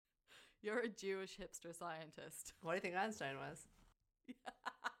You're a Jewish hipster scientist. What do you think Einstein was?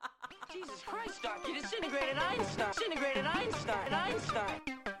 Jesus Christ, Doc, you disintegrated Einstein. Disintegrated Einstein. Einstein.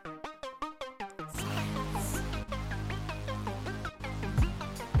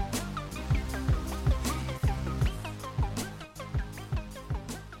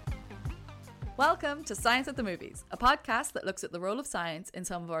 Welcome to Science at the Movies, a podcast that looks at the role of science in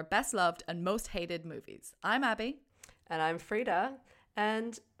some of our best loved and most hated movies. I'm Abby. And I'm Frida.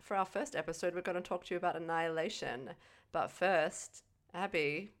 And for our first episode, we're going to talk to you about Annihilation. But first,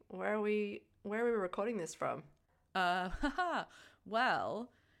 Abby, where are we recording this from? Well,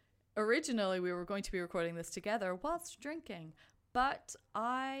 originally we were going to be recording this together whilst drinking, but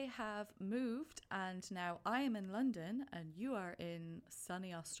I have moved and now I am in London and you are in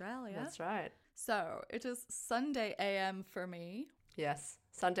sunny Australia. That's right. So it is Sunday AM for me. Yes,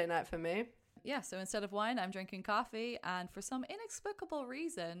 Sunday night for me. Yeah, so instead of wine, I'm drinking coffee. And for some inexplicable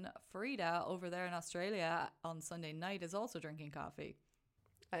reason, Frida over there in Australia on Sunday night is also drinking coffee.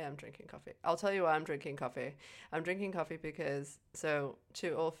 I am drinking coffee. I'll tell you why I'm drinking coffee. I'm drinking coffee because, so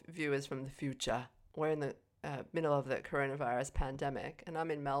to all viewers from the future, we're in the middle of the coronavirus pandemic and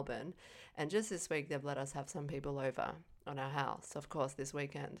I'm in Melbourne. And just this week, they've let us have some people over on our house. Of course, this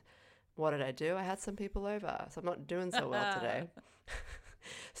weekend. What did I do? I had some people over. So I'm not doing so well today.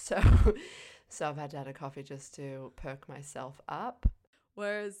 So I've had to have a coffee just to perk myself up.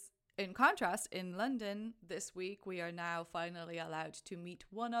 Whereas in contrast, in London this week, we are now finally allowed to meet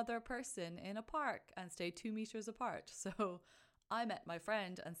one other person in a park and stay 2 meters apart. So I met my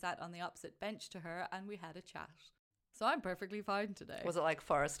friend and sat on the opposite bench to her and we had a chat. So I'm perfectly fine today. Was it like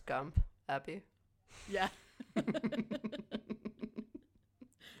Forrest Gump, Abby? Yeah. I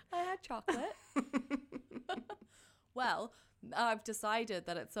had chocolate. Well, I've decided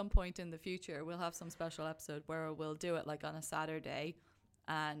that at some point in the future we'll have some special episode where we'll do it like on a Saturday,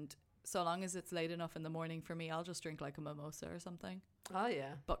 and so long as it's late enough in the morning for me, I'll just drink like a mimosa or something. Oh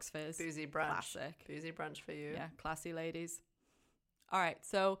yeah, Bucks Fizz. boozy brunch. Classic. Boozy brunch for you. Yeah, classy ladies. All right,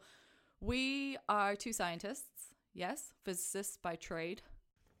 so we are two scientists, yes, physicists by trade.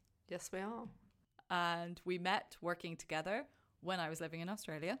 Yes, we are. And we met working together when I was living in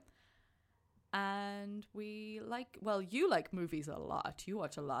Australia. And we like, well, you like movies a lot. You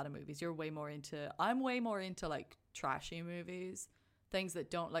watch a lot of movies. I'm way more into like trashy movies, things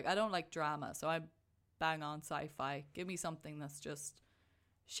that I don't like drama. So I bang on sci-fi. Give me something that's just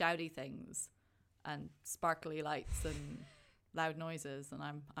shouty things and sparkly lights and loud noises. And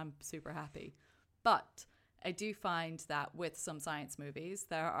I'm super happy. But I do find that with some science movies,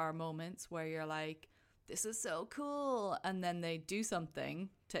 there are moments where you're like, this is so cool. And then they do something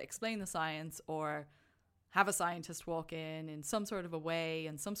to explain the science or have a scientist walk in some sort of a way,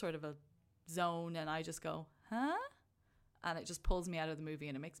 in some sort of a zone. And I just go, huh? And it just pulls me out of the movie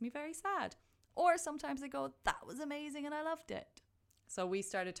and it makes me very sad. Or sometimes I go, that was amazing and I loved it. So we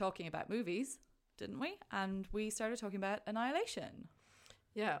started talking about movies, didn't we? And we started talking about Annihilation.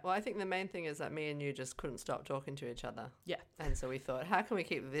 Yeah, well, I think the main thing is that me and you just couldn't stop talking to each other. Yeah. And so we thought, how can we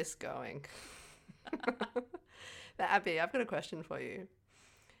keep this going? But Abby, I've got a question for you.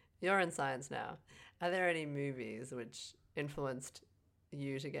 You're in science now. Are there any movies which influenced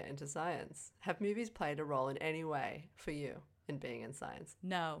you to get into science? Have movies played a role in any way for you in being in science?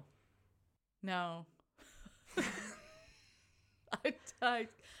 No. That's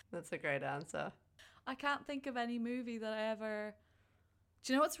a great answer. I can't think of any movie that I ever...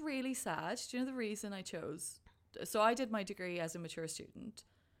 Do you know what's really sad? Do you know the reason I chose? So I did my degree as a mature student.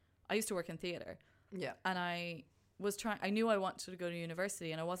 I used to work in theatre. Yeah. And I knew I wanted to go to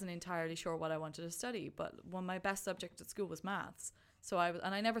university and I wasn't entirely sure what I wanted to study, but my best subject at school was maths. So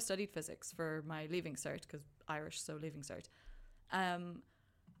I never studied physics for my leaving cert because Irish, so leaving cert.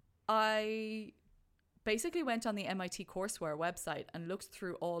 I basically went on the MIT courseware website and looked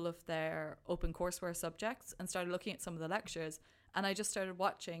through all of their open courseware subjects and started looking at some of the lectures. And I just started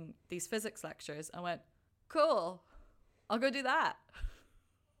watching these physics lectures and went, cool, I'll go do that.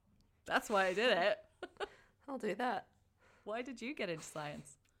 That's why I did it. I'll do that. Why did you get into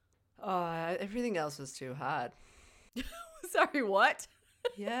science? Oh, everything else was too hard. Sorry, what?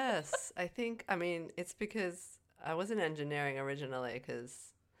 Yes, it's because I was in engineering originally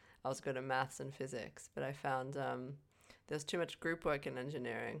because I was good at maths and physics, but I found there's too much group work in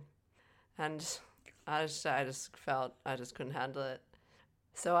engineering. And I just felt I just couldn't handle it.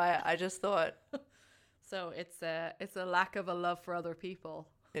 So I just thought... So it's a lack of a love for other people.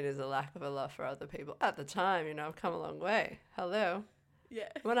 It is a lack of a love for other people. At the time, I've come a long way. Hello. Yeah.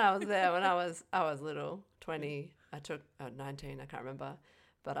 When I was there, I was little, 20, I took 19, I can't remember.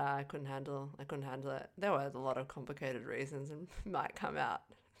 But I couldn't handle it. There were a lot of complicated reasons and might come out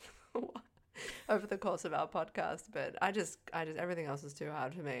over the course of our podcast. But I just everything else was too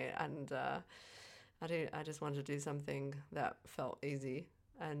hard for me, and I just wanted to do something that felt easy,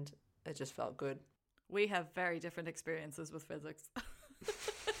 and it just felt good. We have very different experiences with physics.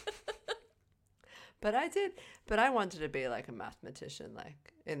 But I wanted to be like a mathematician,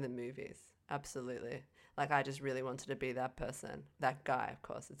 like in the movies. Absolutely. Like I just really wanted to be that person, that guy, of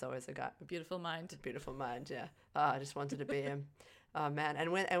course. It's always a guy. A beautiful mind. A beautiful mind, yeah. I just wanted to be him. Oh man.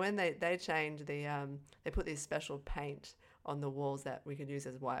 And when they changed the they put this special paint on the walls that we could use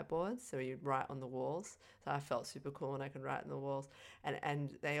as whiteboards, so you'd write on the walls. So I felt super cool when I could write on the walls.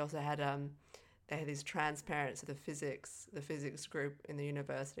 And they also had these transparent, so the physics group in the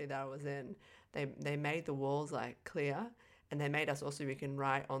university that I was in, they made the walls like clear, and they made us also, we can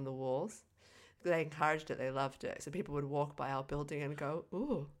write on the walls. They encouraged it, they loved it. So people would walk by our building and go,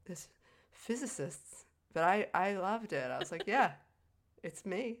 ooh, there's physicists. But I loved it. I was like, yeah, it's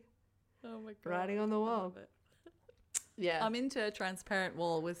me. Oh my God. Writing on the wall. Yeah. I'm into a transparent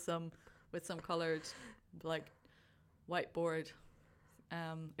wall with some colored like whiteboard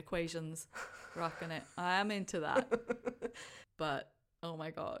equations rocking it. I am into that. But oh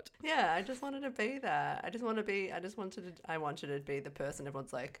my God. Yeah, I just wanted to be that. I wanted to be the person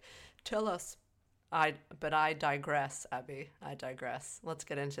everyone's like, tell us. But I digress, Abby. I digress. Let's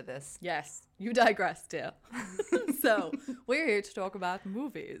get into this. Yes, you digress, dear. So we're here to talk about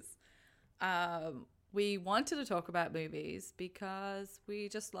movies. We wanted to talk about movies because we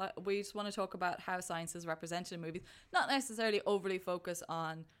just want to talk about how science is represented in movies, not necessarily overly focus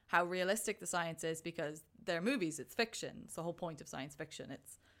on how realistic the science is, because they're movies, it's fiction. It's the whole point of science fiction.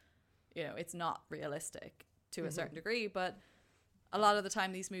 It's, it's not realistic to a certain degree, but a lot of the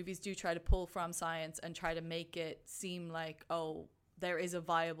time these movies do try to pull from science and try to make it seem like, oh, there is a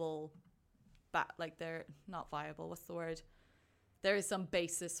viable, like they're not viable. What's the word? There is some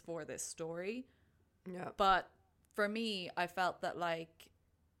basis for this story. Yeah. But for me, I felt that like,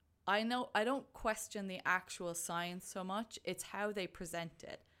 I don't question the actual science so much. It's how they present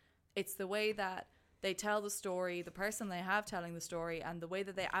it. It's the way that they tell the story, the person they have telling the story, and the way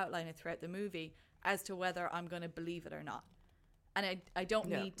that they outline it throughout the movie as to whether I'm going to believe it or not. And I don't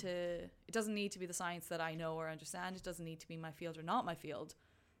need to, it doesn't need to be the science that I know or understand. It doesn't need to be my field or not my field.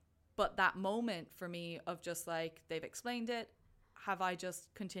 But that moment for me of just like, they've explained it. Have I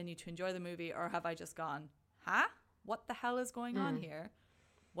just continued to enjoy the movie, or have I just gone, huh? What the hell is going on here?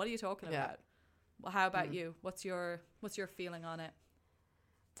 What are you talking about? Well, how about you? What's your feeling on it?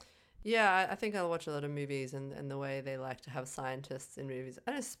 Yeah, I think I'll watch a lot of movies, and the way they like to have scientists in movies,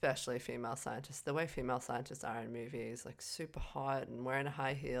 and especially female scientists, the way female scientists are in movies, like super hot and wearing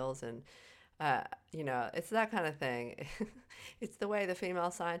high heels, and it's that kind of thing. It's the way the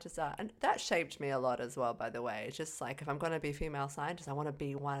female scientists are, and that shaped me a lot as well, by the way. It's just like, if I'm going to be a female scientist, I want to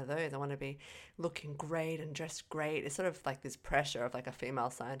be one of those. I want to be looking great and dressed great. It's sort of like this pressure of like a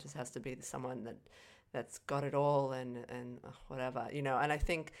female scientist has to be someone that's got it all and whatever, and I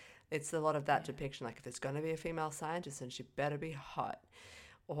think it's a lot of that depiction. Like, if there's going to be a female scientist, then she better be hot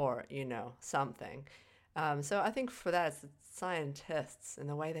or, something. So I think for that, it's the scientists and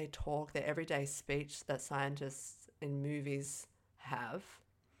the way they talk, their everyday speech that scientists in movies have.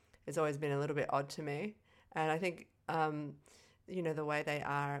 It's always been a little bit odd to me. And I think, the way they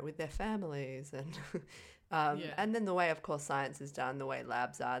are with their families and and then the way, of course, science is done, the way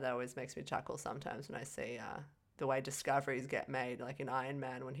labs are, that always makes me chuckle sometimes when I see the way discoveries get made, like in Iron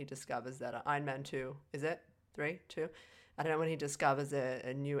Man, when he discovers that Iron Man 2, is it? 3? 2? I don't know, when he discovers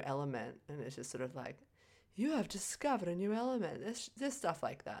a new element, and it's just sort of like, you have discovered a new element. There's stuff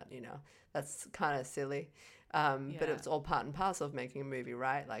like that, that's kind of silly. But it's all part and parcel of making a movie,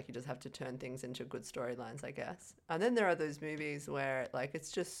 right? Like, you just have to turn things into good storylines, I guess. And then there are those movies where, like,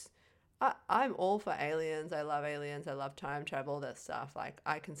 it's just, I'm all for aliens. I love aliens. I love time travel, that stuff. Like,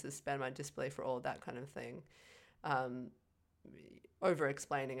 I can suspend my disbelief for all that kind of thing. Over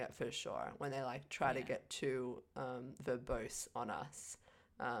explaining it for sure, when they like try to get too verbose on us.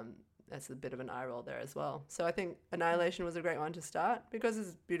 That's a bit of an eye roll there as well. So I think Annihilation was a great one to start because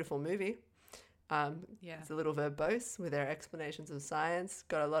it's a beautiful movie. It's a little verbose with their explanations of science.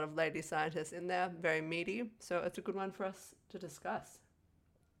 Got a lot of lady scientists in there, very meaty. So it's a good one for us to discuss.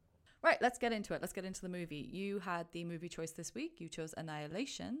 Right, let's get into it. Let's get into the movie. You had the movie choice this week. You chose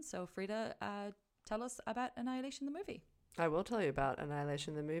Annihilation. So Frida, tell us about Annihilation the movie. I will tell you about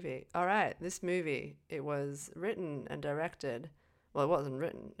Annihilation the movie. All right, this movie, it was written and directed. Well, it wasn't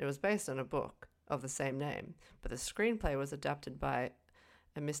written. It was based on a book of the same name. But the screenplay was adapted by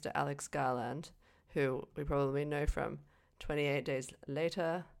a Mr. Alex Garland, who we probably know from 28 Days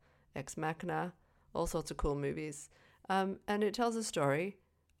Later, Ex Machina, all sorts of cool movies. And it tells a story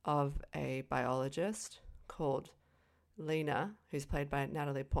of a biologist called Lena, who's played by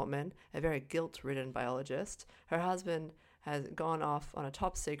Natalie Portman, a very guilt-ridden biologist. Her husband has gone off on a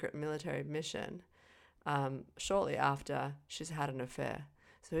top-secret military mission shortly after she's had an affair.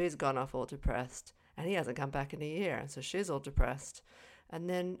 So he's gone off all depressed, and he hasn't come back in a year, so she's all depressed. And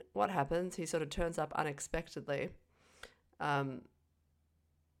then what happens? He sort of turns up unexpectedly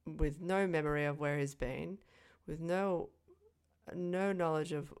with no memory of where he's been, with no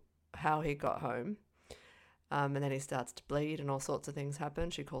knowledge of how he got home. And then he starts to bleed and all sorts of things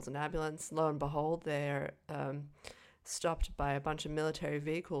happen. She calls an ambulance. Lo and behold, they're stopped by a bunch of military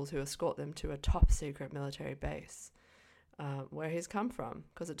vehicles who escort them to a top secret military base where he's come from.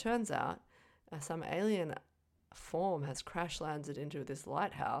 Because it turns out some alien form has crash landed into this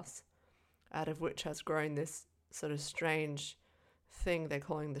lighthouse, out of which has grown this sort of strange thing they're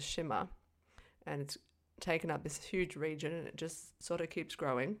calling the Shimmer. And it's taken up this huge region, and it just sort of keeps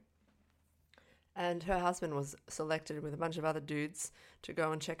growing. And her husband was selected with a bunch of other dudes to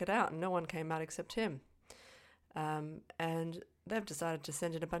go and check it out, and no one came out except him. And they've decided to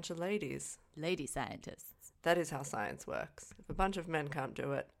send in a bunch of ladies. Lady scientists. That is how science works. If a bunch of men can't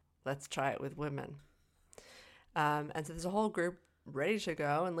do it, let's try it with women. And so there's a whole group ready to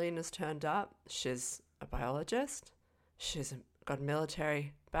go, and Lena's turned up. She's a biologist. She's got a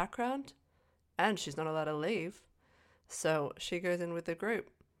military background, and she's not allowed to leave. So she goes in with the group.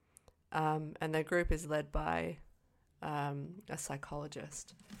 And their group is led by a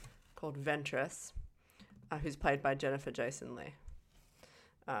psychologist called Ventress, who's played by Jennifer Jason Leigh,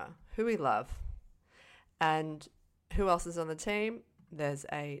 who we love. And who else is on the team? There's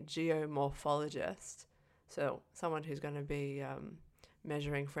a geomorphologist, so someone who's going to be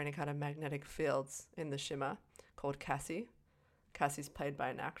measuring for any kind of magnetic fields in the Shimmer, called Cassie. Cassie's played by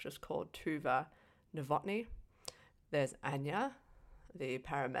an actress called Tuva Novotny. There's Anya, the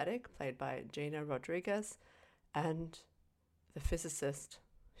paramedic, played by Gina Rodriguez, and the physicist,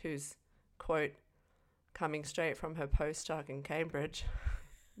 who's, quote, coming straight from her postdoc in Cambridge,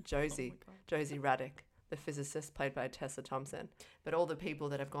 Josie Raddick, the physicist, played by Tessa Thompson. But all the people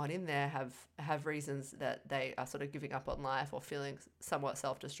that have gone in there have reasons that they are sort of giving up on life or feeling somewhat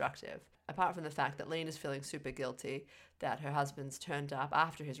self-destructive. Apart from the fact that Lena's feeling super guilty that her husband's turned up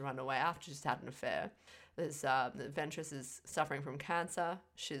after he's run away, after she's had an affair. There's Ventress is suffering from cancer.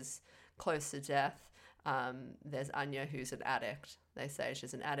 She's close to death. There's Anya, who's an addict. They say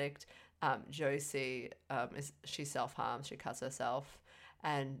she's an addict. Josie, she self-harms. She cuts herself.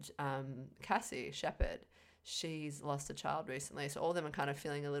 And Cassie Shepherd, she's lost a child recently. So all of them are kind of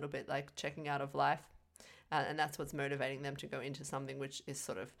feeling a little bit like checking out of life. And that's what's motivating them to go into something which is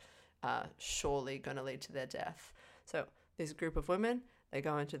sort of surely going to lead to their death. So this group of women, they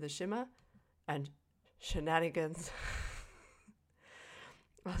go into the Shimmer, and shenanigans.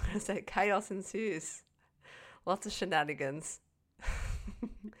 I was going to say chaos ensues. Lots of shenanigans.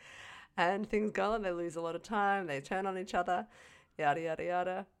 And things go on. They lose a lot of time. They turn on each other. Yada, yada,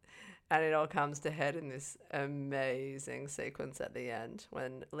 yada. And it all comes to head in this amazing sequence at the end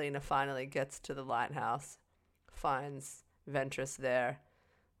when Lena finally gets to the lighthouse, finds Ventress there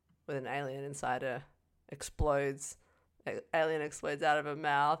with an alien inside her, explodes. Alien explodes out of her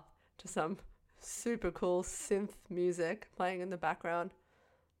mouth to some super cool synth music playing in the background.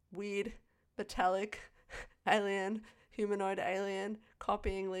 Weird, metallic, alien, humanoid alien,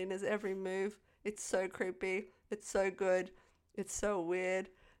 copying Lena's every move. It's so creepy. It's so good. It's so weird.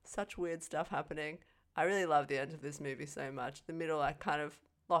 Such weird stuff happening. I really love the end of this movie so much. The middle, like, kind of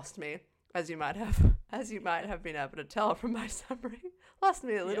lost me, as you might have been able to tell from my summary. Lost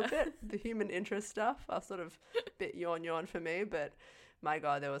me a little bit. The human interest stuff, a sort of bit yawn for me, but my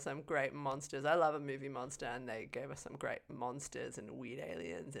God, there were some great monsters. I love a movie monster, and they gave us some great monsters and weird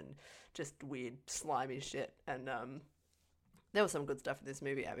aliens and just weird slimy shit. And there was some good stuff in this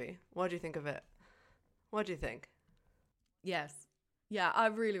movie, Abby. What do you think of it? What do you think? Yes. Yeah, I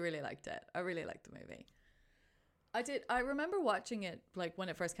really, really liked it. I really liked the movie. I remember watching it like when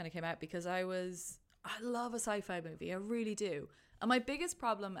it first kind of came out because I love a sci-fi movie. I really do. And my biggest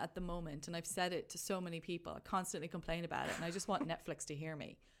problem at the moment, and I've said it to so many people, I constantly complain about it, and I just want Netflix to hear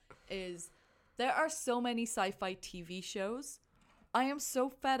me, is there are so many sci-fi TV shows. I am so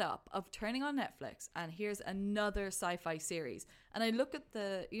fed up of turning on Netflix and here's another sci-fi series. And I look at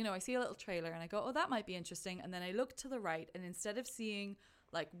I see a little trailer and I go, oh, that might be interesting. And then I look to the right, and instead of seeing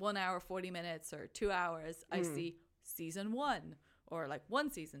like 1 hour, 40 minutes or 2 hours, I see season 1 or like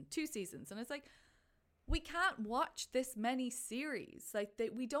 1 season, 2 seasons. And it's like, we can't watch this many series. Like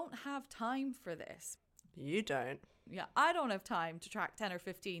we don't have time for this. You don't. Yeah, I don't have time to track 10 or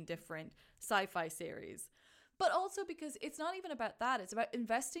 15 different sci-fi series. But also because it's not even about that. It's about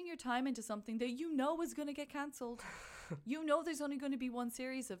investing your time into something that you know is going to get cancelled. You know there's only going to be one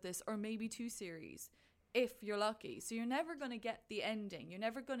series of this or maybe 2 series if you're lucky. So you're never going to get the ending. You're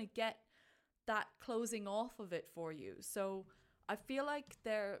never going to get that closing off of it for you. So I feel like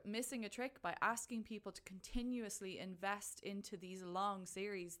they're missing a trick by asking people to continuously invest into these long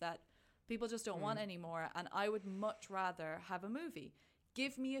series that people just don't want anymore. And I would much rather have a movie.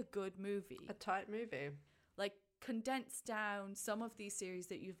 Give me a good movie. A tight movie. Like, condense down some of these series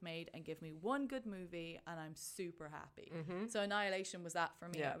that you've made and give me one good movie and I'm super happy. So Annihilation was that for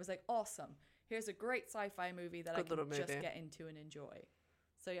me. Yeah. I was like, awesome. Here's a great sci-fi movie that Good I can little just movie. get into and enjoy.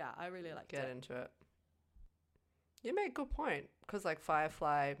 So yeah, I really liked Get it. into it. You make a good point. Because like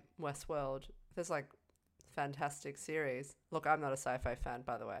Firefly, Westworld, there's like fantastic series. Look, I'm not a sci-fi fan,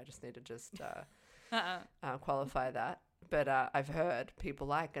 by the way. I just need to qualify that. But I've heard people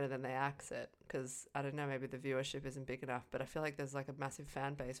like it and then they axe it because, I don't know, maybe the viewership isn't big enough. But I feel like there's like a massive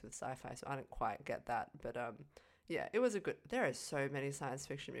fan base with sci-fi, so I don't quite get that. But yeah, it was a good... There are so many science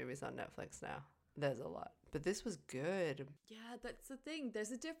fiction movies on Netflix now. There's a lot. But this was good. Yeah, that's the thing.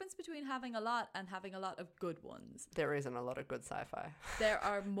 There's a difference between having a lot and having a lot of good ones. There isn't a lot of good sci-fi. There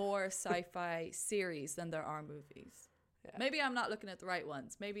are more sci-fi series than there are movies. Yeah. Maybe I'm not looking at the right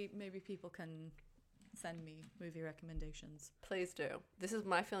ones. Maybe people can send me movie recommendations. Please do. This is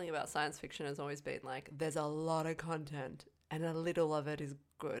my feeling about science fiction has always been like, there's a lot of content and a little of it is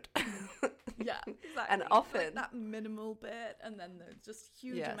good. Yeah, exactly. And often... like that minimal bit and then there's just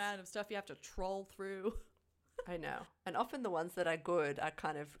huge Yes. amount of stuff you have to troll through. I know. And often the ones that are good are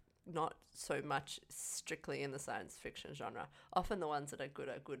kind of not so much strictly in the science fiction genre. Often the ones that are good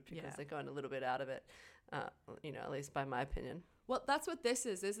because Yeah. they're going a little bit out of it, at least by my opinion. Well, that's what this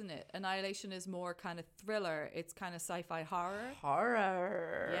is, isn't it? Annihilation is more kind of thriller. It's kind of sci-fi horror.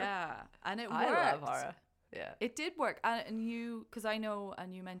 Horror. Yeah, and it I worked. love horror. Yeah. It did work, and you, because I know,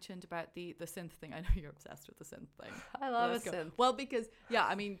 and you mentioned about the synth thing. I know you're obsessed with the synth thing. I love Let's a go. synth. Well, because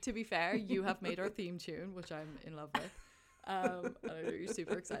I mean, to be fair, you have made our theme tune, which I'm in love with. And I know you're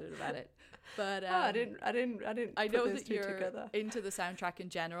super excited about it. But I didn't. I put know those that two you're together. into the soundtrack in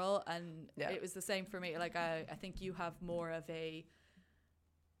general, and Yeah. it was the same for me. Like I think you have more of a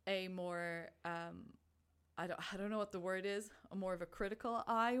more I don't know what the word is, a more of a critical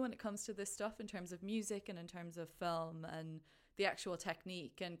eye when it comes to this stuff in terms of music and in terms of film and the actual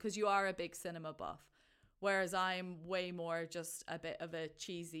technique, and because you are a big cinema buff, whereas I'm way more just a bit of a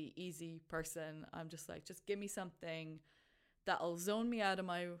cheesy, easy person. I'm just like, just give me something that'll zone me out of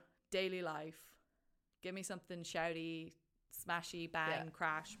my daily life. Give me something shouty, smashy, bang,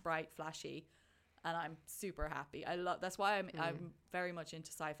 crash, bright, flashy, and I'm super happy. That's why I'm very much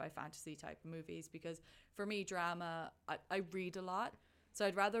into sci-fi fantasy type movies, because for me, drama, I read a lot. So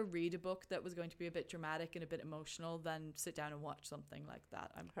I'd rather read a book that was going to be a bit dramatic and a bit emotional than sit down and watch something like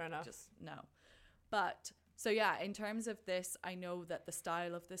that. Fair enough. Just no. But so yeah, in terms of this, I know that the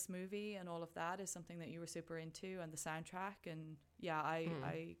style of this movie and all of that is something that you were super into, and the soundtrack, and yeah,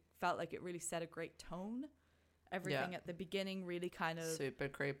 I felt like it really set a great tone. Everything at the beginning really kind of Super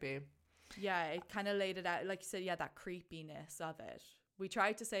creepy. yeah, it kind of laid it out, like you said, yeah, that creepiness of it. We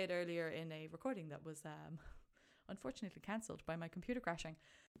tried to say it earlier in a recording that was unfortunately cancelled by my computer crashing.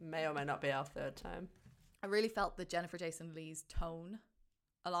 May or may not be our third time. I really felt that Jennifer Jason Leigh's tone,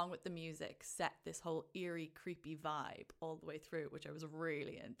 along with the music, set this whole eerie, creepy vibe all the way through, which I was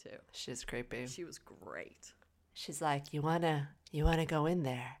really into. She's creepy. She was great. She's like, you wanna go in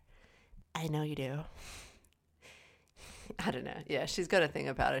there? I know you do. I don't know. Yeah, she's got a thing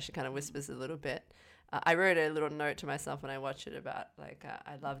about her. She kind of whispers a little bit. I wrote a little note to myself when I watched it about like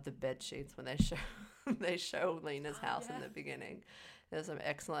I love the bed sheets when they show Lena's house in the beginning. There's some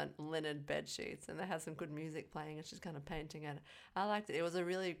excellent linen bed sheets, and they have some good music playing, and she's kind of painting it. I liked it. It was a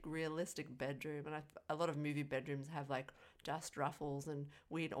really realistic bedroom, and a lot of movie bedrooms have like dust ruffles and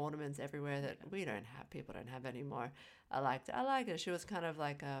weird ornaments everywhere that people don't have anymore. I liked it. I liked it. She was kind of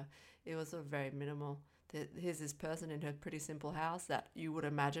like it was a very minimal. Here's this person in her pretty simple house that you would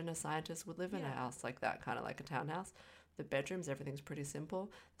imagine a scientist would live in, a house like that, kind of like a townhouse. The bedrooms, everything's pretty simple.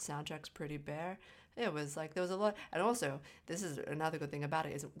 The soundtrack's pretty bare. It was like, there was a lot. And also, this is another good thing about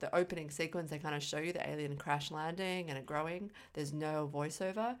it, is the opening sequence, they kind of show you the alien crash landing and it growing. There's no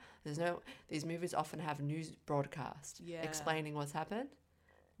voiceover. These movies often have news broadcast explaining what's happened.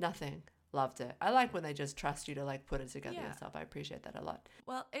 Nothing. Loved it. I like when they just trust you to like put it together yourself. I appreciate that a lot.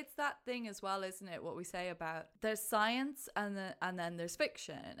 Well, it's that thing as well, isn't it? What we say about there's science and then there's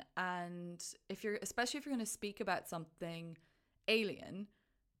fiction. And especially if you're going to speak about something alien,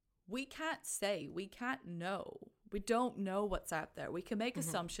 we can't know. We don't know what's out there. We can make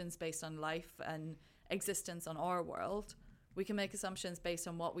assumptions based on life and existence on our world. We can make assumptions based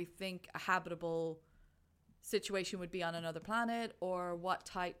on what we think a habitable situation would be on another planet, or what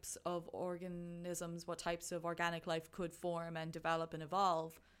types of organisms, what types of organic life could form and develop and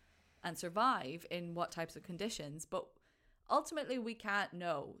evolve and survive in what types of conditions. But ultimately we can't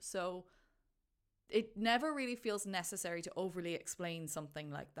know. So it never really feels necessary to overly explain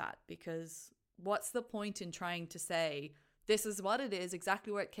something like that, because what's the point in trying to say this is what it is,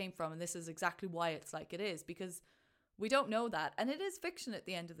 exactly where it came from, and this is exactly why it's like it is, because we don't know that. And it is fiction at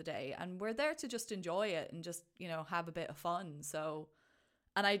the end of the day, and we're there to just enjoy it and just, you know, have a bit of fun. So,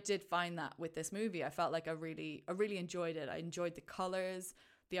 and I did find that with this movie. I felt like I really enjoyed it. I enjoyed the colors,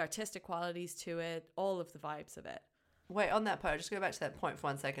 the artistic qualities to it, all of the vibes of it. Wait, on that part, just go back to that point for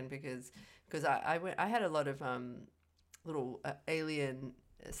 1 second, because I had a lot of little alien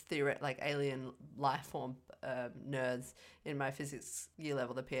alien life form nerds in my physics year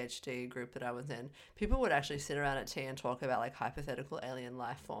level, the PhD group that I was in. People would actually sit around at tea and talk about like hypothetical alien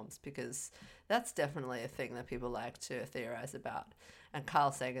life forms, because that's definitely a thing that people like to theorize about. And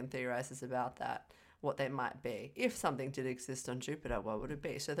Carl Sagan theorizes about that, what they might be. If something did exist on Jupiter, what would it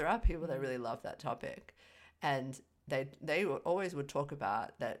be? So there are people that really love that topic. And they always would talk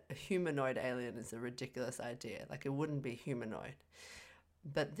about that a humanoid alien is a ridiculous idea. Like, it wouldn't be humanoid.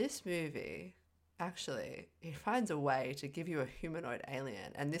 But this movie, actually, it finds a way to give you a humanoid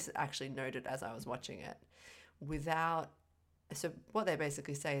alien. And this is actually noted as I was watching it, without... So what they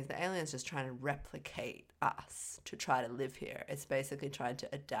basically say is the alien's just trying to replicate us to try to live here. It's basically trying to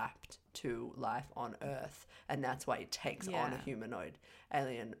adapt to life on Earth. And that's why it takes on a humanoid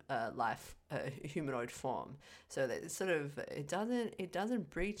alien humanoid form. So that it sort of, it doesn't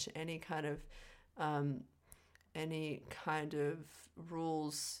breach any kind of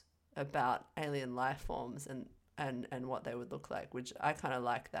rules about alien life forms and what they would look like, which I kind of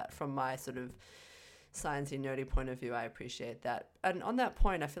like that from my sort of sciencey nerdy point of view. I appreciate that. And on that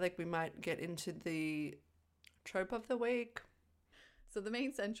point, I feel like we might get into the trope of the week. So the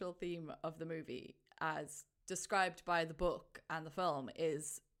main central theme of the movie, as described by the book and the film,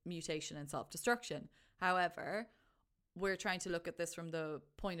 is mutation and self-destruction. However, we're trying to look at this from the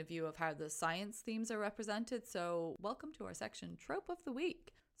point of view of how the science themes are represented. So welcome to our section, Trope of the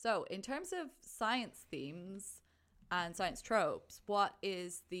Week. So in terms of science themes and science tropes, what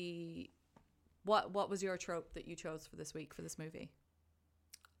was your trope that you chose for this week for this movie?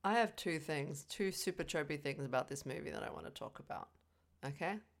 I have two super tropey things about this movie that I want to talk about,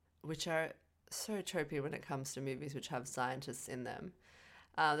 okay? Which are so tropey when it comes to movies which have scientists in them.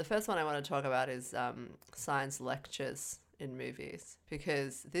 The first one I want to talk about is science lectures in movies,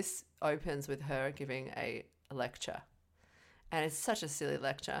 because this opens with her giving a lecture. And it's such a silly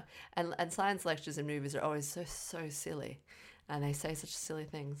lecture. And science lectures in movies are always so silly. And they say such silly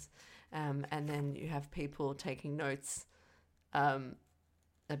things. And then you have people taking notes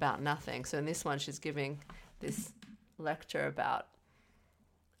about nothing. So in this one, she's giving this lecture about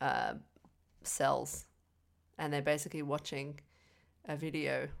cells. And they're basically watching a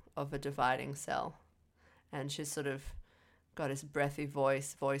video of a dividing cell. And she's sort of got this breathy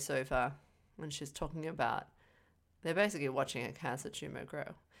voiceover. And she's talking about, they're basically watching a cancer tumor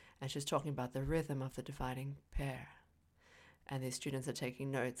grow. And she's talking about the rhythm of the dividing pair. And these students are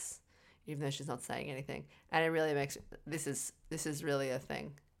taking notes, even though she's not saying anything. And it really makes, this is really a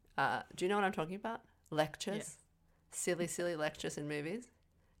thing. Do you know what I'm talking about? Lectures? Yeah. Silly lectures in movies?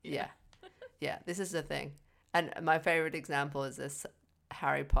 Yeah. Yeah, this is the thing. And my favorite example is this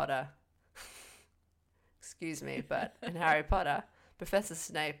Harry Potter. Excuse me, but in Harry Potter, Professor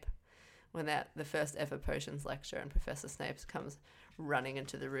Snape, when the first ever potions lecture, and Professor Snape comes running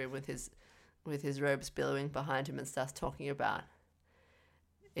into the room with his robes billowing behind him and starts talking about,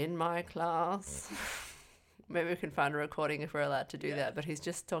 in my class. Maybe we can find a recording if we're allowed to do that, but he's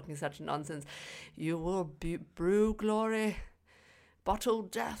just talking such nonsense. You will brew glory, bottle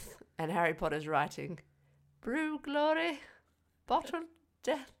death. And Harry Potter's writing, brew glory, bottle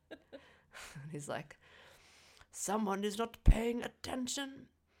death. And he's like, someone is not paying attention.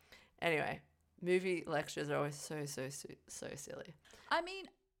 Anyway, movie lectures are always so silly. I mean,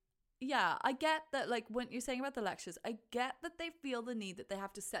 yeah, I get that, like, when you're saying about the lectures, I get that they feel the need that they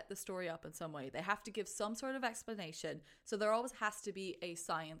have to set the story up in some way. They have to give some sort of explanation. So there always has to be a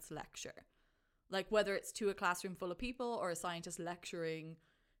science lecture. Like, whether it's to a classroom full of people or a scientist lecturing,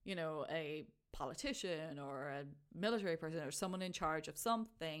 you know, a politician or a military person or someone in charge of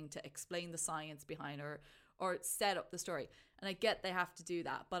something to explain the science behind or set up the story. And I get they have to do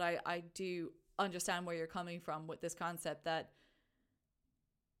that, but I do understand where you're coming from with this concept that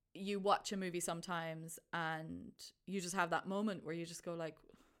you watch a movie sometimes and you just have that moment where you just go like,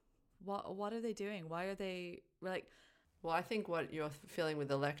 What are they doing? Why are they like? Well, I think what you're feeling with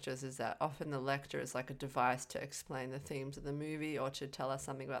the lectures is that often the lecture is like a device to explain the themes of the movie or to tell us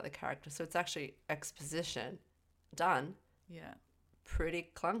something about the character. So it's actually exposition done Yeah.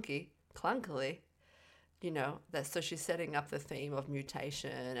 pretty clunkily, that. So she's setting up the theme of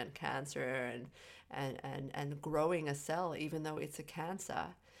mutation and cancer and growing a cell, even though it's a cancer.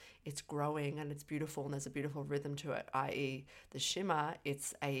 It's growing and it's beautiful and there's a beautiful rhythm to it, i.e. the shimmer,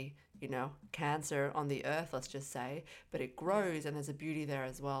 it's a, cancer on the earth, let's just say, but it grows and there's a beauty there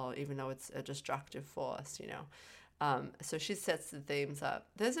as well, even though it's a destructive force, So she sets the themes up.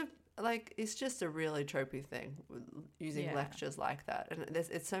 It's just a really tropey thing using lectures like that. And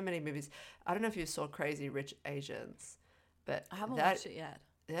it's so many movies. I don't know if you saw Crazy Rich Asians, but I haven't watched it yet.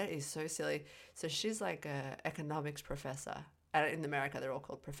 That is so silly. So she's like a economics professor. And in America, they're all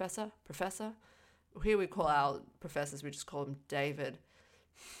called professor. Here we call our professors, we just call them David,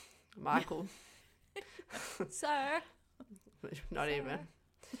 Michael. Sir. Not even.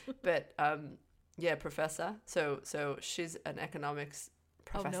 But professor. So she's an economics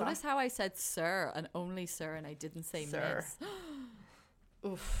professor. Oh, notice how I said sir and only sir, and I didn't say Sir. miss.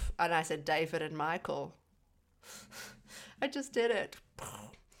 Oof. And I said David and Michael. I just did it.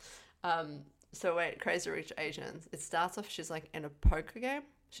 So wait, Crazy Rich Asians. It starts off, she's like in a poker game.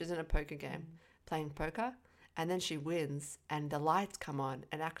 She's in a poker game playing poker. And then she wins and the lights come on.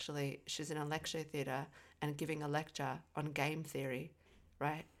 And actually she's in a lecture theatre and giving a lecture on game theory,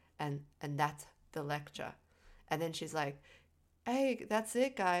 right? And that's the lecture. And then she's like, hey, that's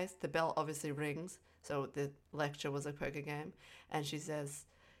it, guys. The bell obviously rings. So the lecture was a poker game. And she says,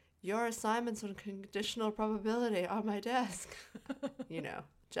 your assignments on conditional probability are on my desk.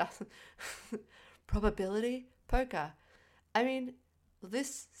 Just probability poker. I mean,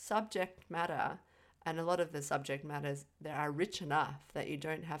 this subject matter and a lot of the subject matters, they are rich enough that you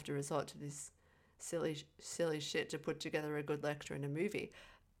don't have to resort to this silly shit to put together a good lecture in a movie.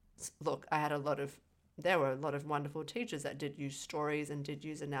 Look, there were a lot of wonderful teachers that did use stories and did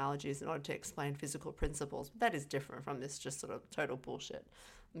use analogies in order to explain physical principles. That is different from this just sort of total bullshit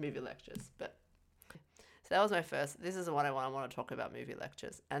movie lectures. But so that was my first. This is the one I want to talk about, movie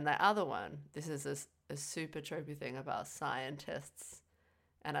lectures. And the other one, this is a super tropey thing about scientists.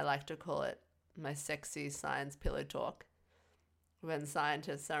 And I like to call it my sexy science pillow talk. When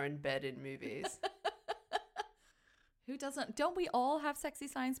scientists are in bed in movies. Who doesn't? Don't we all have sexy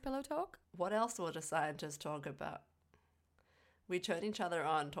science pillow talk? What else would a scientist talk about? We turn each other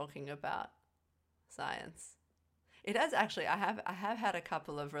on talking about science. It has actually, I have had a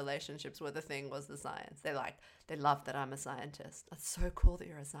couple of relationships where the thing was the science. They love that I'm a scientist. That's so cool that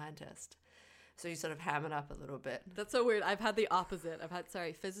you're a scientist. So you sort of ham it up a little bit. That's so weird. I've had the opposite. I've had,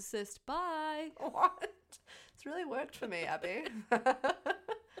 physicist, bye. What? It's really worked for me, Abby.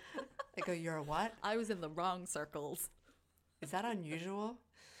 They go, you're a what? I was in the wrong circles. Is that unusual?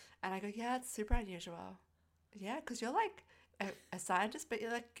 And I go, yeah, it's super unusual. Yeah, because you're like a scientist, but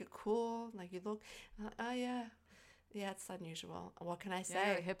you're cool. Like you look, oh yeah. Yeah, it's unusual. What can I say?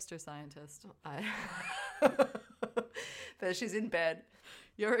 Yeah, you're a hipster scientist. But she's in bed.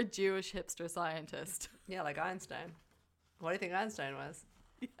 You're a Jewish hipster scientist. Yeah, like Einstein. What do you think Einstein was?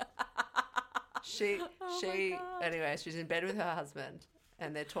 Anyway, she's in bed with her husband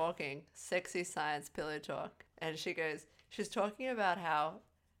and they're talking sexy science pillow talk. And she's talking about how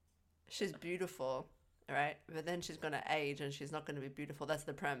she's beautiful, right? But then she's going to age and she's not going to be beautiful. That's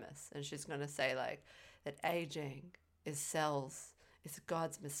the premise. And she's going to say that aging is cells. It's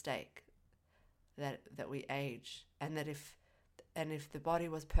God's mistake that we age. And that if the body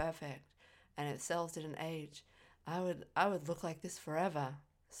was perfect and its cells didn't age, I would look like this forever.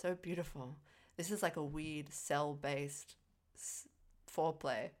 So beautiful. This is like a weird cell-based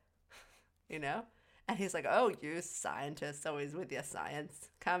foreplay, And he's like, oh, you scientists, always with your science.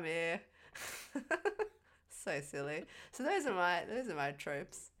 Come here. So silly. So those are my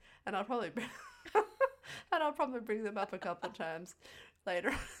tropes. And I'll probably bring them up a couple of times later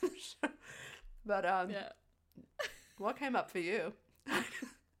on the show. But yeah. What came up for you?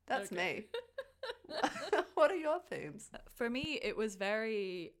 That's me. What are your themes? For me, it was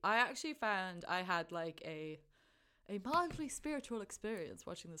I actually found I had like a mildly spiritual experience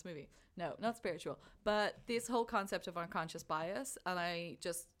watching this movie. No, not spiritual, but this whole concept of unconscious bias. And I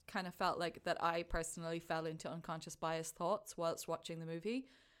just kind of felt like that I personally fell into unconscious bias thoughts whilst watching the movie.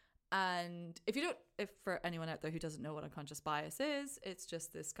 And if for anyone out there who doesn't know what unconscious bias is, it's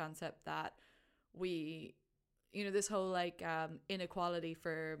just this concept that we, this whole inequality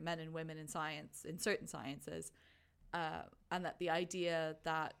for men and women in science, in certain sciences, and that the idea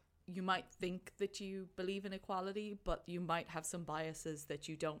that you might think that you believe in equality, but you might have some biases that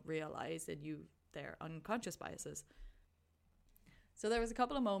you don't realize, and they're unconscious biases. So there was a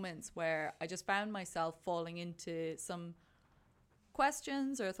couple of moments where I just found myself falling into some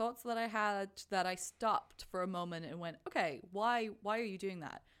questions or thoughts that I had, that I stopped for a moment and went, okay, why are you doing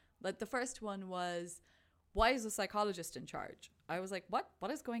that? Like the first one was, why is a psychologist in charge? I was like,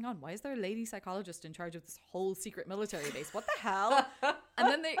 what is going on? Why is there a lady psychologist in charge of this whole secret military base? What the hell? And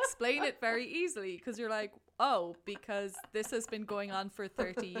then they explain it very easily, because you're like, oh, because this has been going on for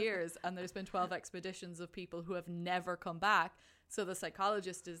 30 years and there's been 12 expeditions of people who have never come back. So the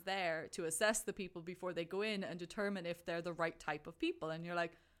psychologist is there to assess the people before they go in and determine if they're the right type of people. And you're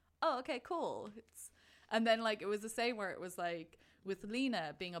like, oh, okay, cool. And then like it was the same where it was like with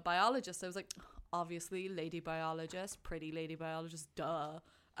Lena being a biologist. I was like, obviously lady biologist, pretty lady biologist, duh.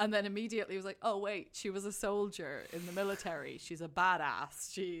 And then immediately it was like, oh wait, she was a soldier in the military. She's a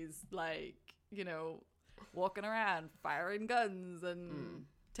badass. She's like, you know, walking around firing guns and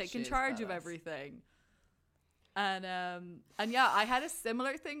taking charge of everything. And yeah, I had a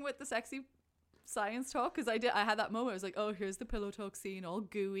similar thing with the sexy science talk, because I had that moment. I was like, oh, here's the pillow talk scene, all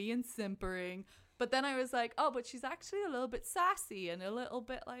gooey and simpering. But then I was like, oh, but she's actually a little bit sassy and a little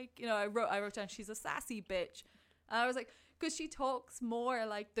bit like, you know, I wrote down she's a sassy bitch. And I was like, because she talks more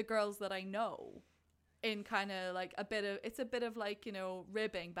like the girls that I know, in kind of like it's a bit of like, you know,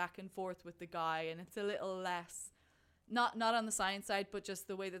 ribbing back and forth with the guy, and it's a little less. Not on the science side, but just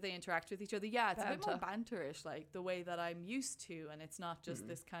the way that they interact with each other. Yeah, it's a bit more banterish, like the way that I'm used to. And it's not just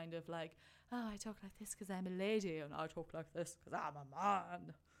this kind of like, oh, I talk like this because I'm a lady, and I talk like this because I'm a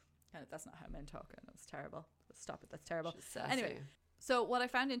man. And that's not how men talk, and it's terrible. Stop it, that's terrible. Anyway, so what I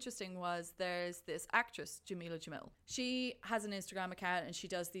found interesting was there's this actress, Jamila Jamil. She has an Instagram account, and she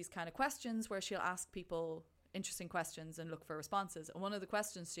does these kind of questions where she'll ask people interesting questions and look for responses. And one of the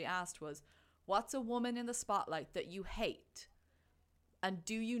questions she asked was, what's a woman in the spotlight that you hate? And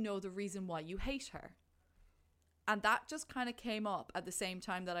do you know the reason why you hate her? And that just kind of came up at the same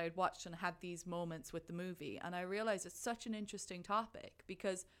time that I had watched and had these moments with the movie. And I realized it's such an interesting topic,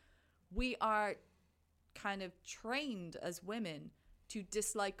 because we are kind of trained as women to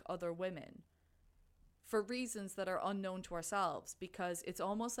dislike other women for reasons that are unknown to ourselves, because it's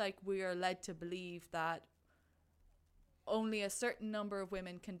almost like we are led to believe that only a certain number of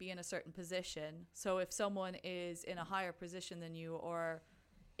women can be in a certain position. So if someone is in a higher position than you, or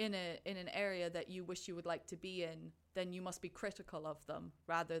in an area that you wish you would like to be in, then you must be critical of them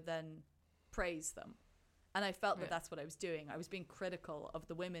rather than praise them. And I felt that that's what I was doing. I was being critical of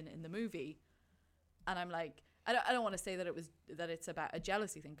the women in the movie. And I'm like, I don't want to say that it's about a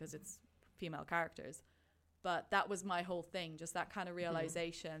jealousy thing, because it's female characters. But that was my whole thing, just that kind of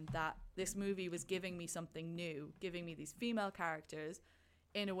realization that this movie was giving me something new, giving me these female characters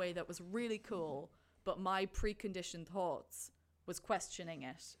in a way that was really cool, but my preconditioned thoughts was questioning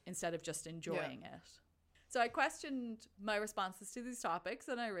it instead of just enjoying it. So I questioned my responses to these topics,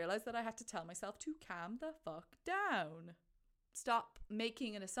 and I realized that I had to tell myself to calm the fuck down. Stop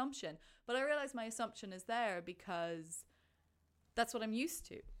making an assumption. But I realized my assumption is there because that's what I'm used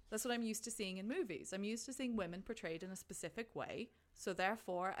to. That's what I'm used to seeing in movies. I'm used to seeing women portrayed in a specific way. So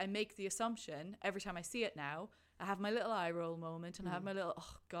therefore, I make the assumption every time I see it now. I have my little eye roll moment, and I have my little,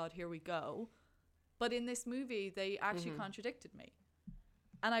 oh God, here we go. But in this movie, they actually contradicted me.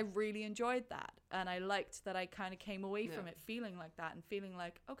 And I really enjoyed that. And I liked that I kind of came away from it feeling like that, and feeling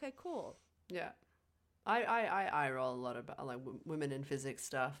like, okay, cool. Yeah. I roll a lot about like women in physics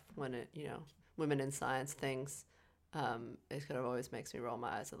stuff, when it, you know, women in science things. It kind of always makes me roll my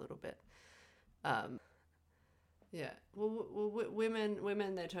eyes a little bit. Yeah. Well, women,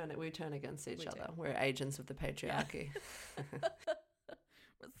 we turn against each other. We're agents of the patriarchy. Yeah.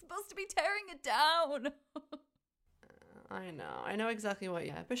 We're supposed to be tearing it down. I know exactly what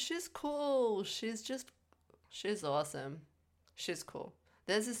you have. But she's cool. She's awesome. She's cool.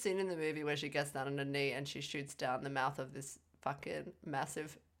 There's a scene in the movie where she gets down on her knee and she shoots down the mouth of this fucking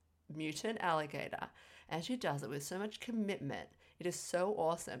massive mutant alligator. And she does it with so much commitment. It is so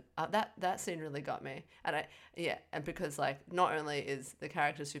awesome. That scene really got me. And and because like not only is the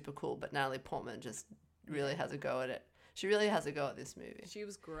character super cool, but Natalie Portman just really has a go at it. She really has a go at this movie. She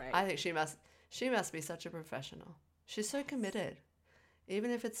was great. I think she must be such a professional. She's so committed. Even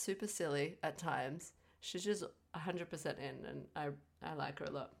if it's super silly at times, she's just 100% in, and I like her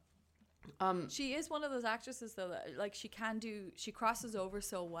a lot. She is one of those actresses though that like she crosses over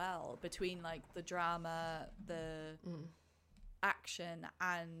so well between like the drama, the action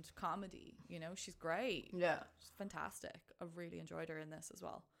and comedy, you know. She's great. Yeah, she's fantastic. I've really enjoyed her in this as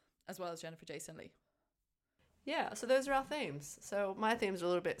well as Jennifer Jason Leigh. Yeah, so those are our themes. So my theme's a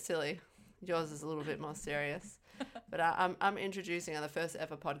little bit silly. Yours is a little bit more serious. But I'm introducing on the first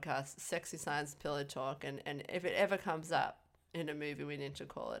ever podcast Sexy Science Pillow Talk, and if it ever comes up in a movie, we need to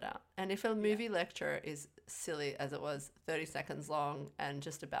call it out. And if a movie lecture is silly as it was, 30 seconds long and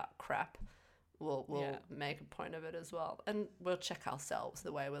just about crap, we'll make a point of it as well. And we'll check ourselves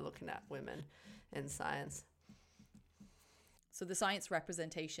the way we're looking at women in science. So the science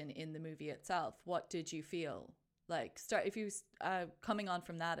representation in the movie itself, what did you feel? Like, coming on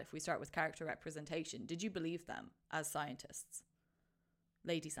from that, if we start with character representation, did you believe them as scientists?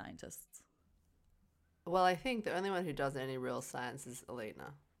 Lady scientists? Well, I think the only one who does any real science is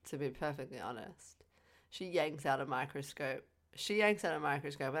Alina, to be perfectly honest. She yanks out a microscope.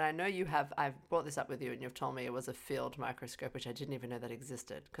 And I know I've brought this up with you and you've told me it was a field microscope, which I didn't even know that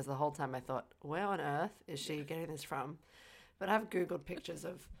existed. Because the whole time I thought, where on earth is she getting this from? But I've Googled pictures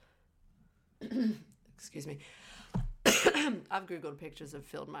of... Excuse me. I've Googled pictures of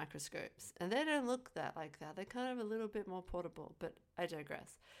field microscopes, and they don't look like that. They're kind of a little bit more portable, but I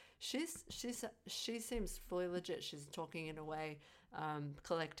digress. She seems fully legit. She's talking in a way,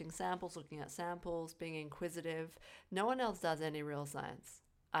 collecting samples, looking at samples, being inquisitive. No one else does any real science,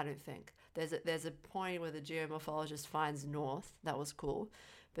 I don't think. There's a point where the geomorphologist finds north. That was cool.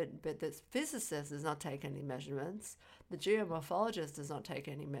 But the physicist does not take any measurements. The geomorphologist does not take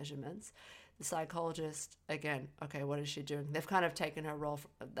any measurements. The psychologist, again, okay, what is she doing? They've kind of taken her role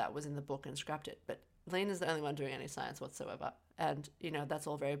that was in the book and scrapped it. But Lena's the only one doing any science whatsoever. And, that's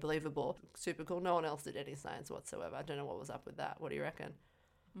all very believable. Super cool. No one else did any science whatsoever. I don't know what was up with that. What do you reckon?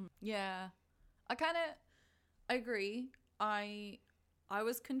 Yeah. I agree. I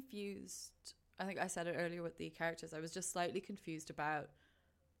was confused. I think I said it earlier with the characters. I was just slightly confused about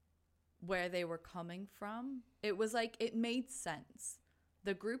where they were coming from. It was like, it made sense.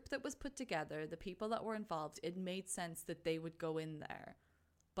 The group that was put together, the people that were involved, it made sense that they would go in there.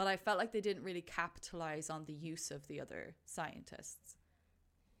 But I felt like they didn't really capitalize on the use of the other scientists.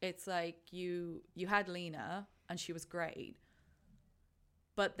 It's like you had Lena, and she was great.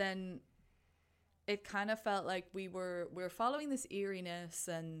 But then it kind of felt like we were following this eeriness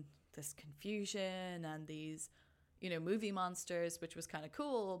and this confusion and these, movie monsters, which was kind of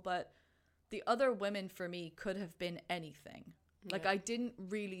cool. But the other women for me could have been anything. Like, I didn't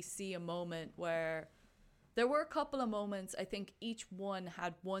really see a moment where... There were a couple of moments, I think each one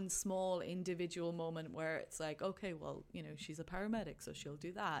had one small individual moment where it's like, okay, well, she's a paramedic, so she'll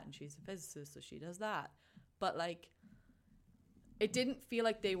do that. And she's a physicist, so she does that. But, like, it didn't feel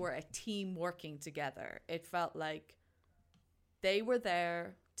like they were a team working together. It felt like they were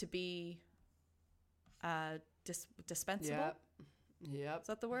there to be dispensable. Yep. Is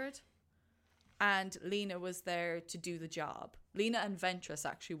that the word? And Lena was there to do the job. Lena and Ventress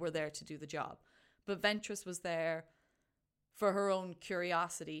actually were there to do the job. But Ventress was there for her own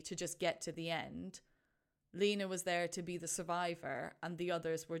curiosity to just get to the end. Lena was there to be the survivor, and the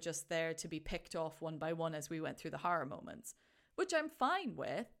others were just there to be picked off one by one as we went through the horror moments, which I'm fine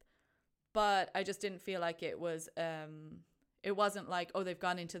with. But I just didn't feel like it was... It wasn't like, oh, they've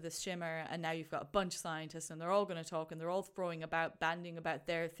gone into this shimmer and now you've got a bunch of scientists and they're all going to talk and they're all banding about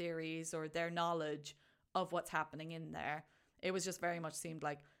their theories or their knowledge of what's happening in there. It was just very much seemed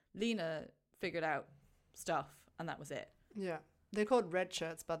like Lena figured out stuff and that was it. Yeah. They're called red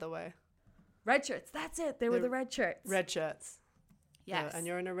shirts, by the way. Red shirts. That's it. They were the red shirts. Red shirts. Yes. Yeah, and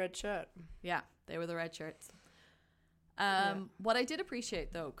you're in a red shirt. Yeah, they were the red shirts. What I did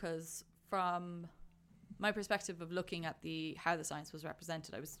appreciate, though, because from... my perspective of looking at how the science was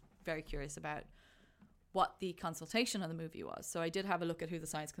represented, I was very curious about what the consultation on the movie was. So I did have a look at who the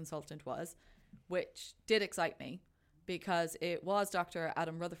science consultant was, which did excite me because it was Dr.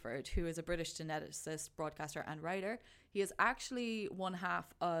 Adam Rutherford, who is a British geneticist, broadcaster and writer. He is actually one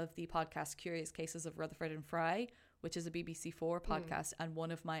half of the podcast Curious Cases of Rutherford and Fry, which is a BBC4 podcast and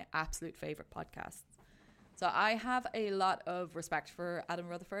one of my absolute favourite podcasts. So I have a lot of respect for Adam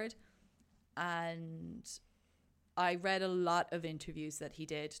Rutherford. And I read a lot of interviews that he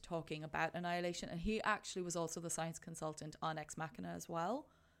did talking about Annihilation, and he actually was also the science consultant on Ex Machina as well.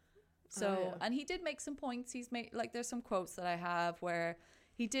 So, and he did make some points. He's made, like, there's some quotes that I have where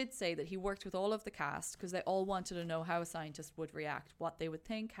he did say that he worked with all of the cast because they all wanted to know how a scientist would react, what they would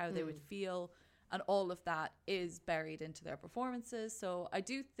think, how they would feel, and all of that is buried into their performances. So I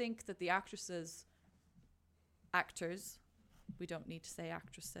do think that the actors, we don't need to say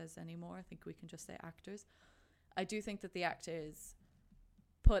actresses anymore. I think we can just say actors. I do think that the actors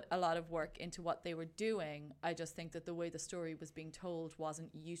put a lot of work into what they were doing. I just think that the way the story was being told wasn't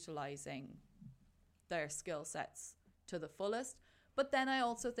utilizing their skill sets to the fullest. But then I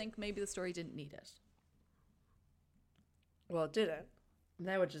also think maybe the story didn't need it. Well, it didn't.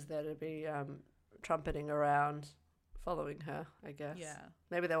 They were just there to be trumpeting around, following her, I guess. Yeah.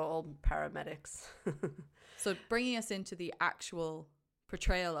 Maybe they were all paramedics. So bringing us into the actual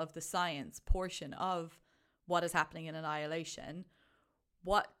portrayal of the science portion of what is happening in Annihilation,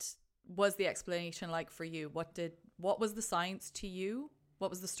 what was the explanation like for you? What was the science to you? What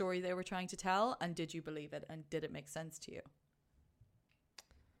was the story they were trying to tell? And did you believe it? And did it make sense to you?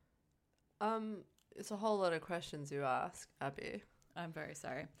 It's a whole lot of questions you ask, Abby. I'm very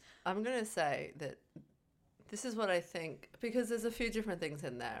sorry. I'm going to say that this is what I think, because there's a few different things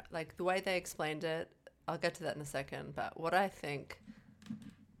in there. Like the way they explained it, I'll get to that in a second, but what I think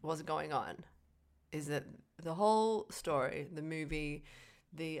was going on is that the whole story, the movie,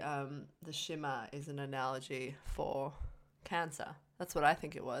 the shimmer is an analogy for cancer. That's what I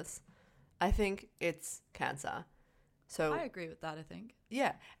think it was. I think it's cancer. So I agree with that, I think.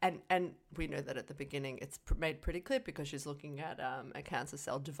 yeah, and we know that at the beginning it's made pretty clear because she's looking at a cancer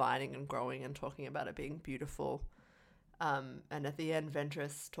cell dividing and growing and talking about it being beautiful. And at the end,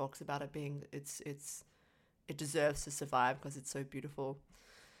 Ventress talks about it being it deserves to survive because it's so beautiful.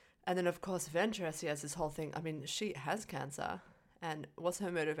 And then of course Ventress, he has this whole thing. I mean, she has cancer, and what's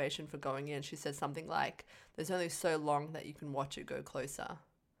her motivation for going in? She said something like, "There's only so long that you can watch it go closer."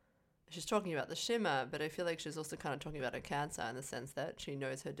 She's talking about the shimmer, but I feel like she's also kind of talking about her cancer in the sense that she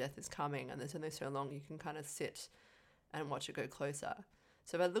knows her death is coming and there's only so long you can kind of sit and watch it go closer.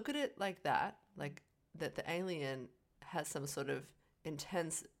 So if I look at it like that, like that the alien has some sort of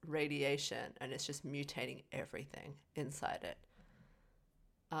intense radiation and it's just mutating everything inside it.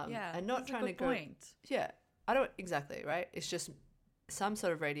 Yeah, and not that's a trying to good go. point. Yeah, I don't exactly, right? It's just some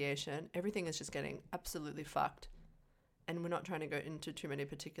sort of radiation. Everything is just getting absolutely fucked. And we're not trying to go into too many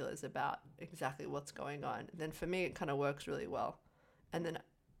particulars about exactly what's going on. Then for me, it kind of works really well. And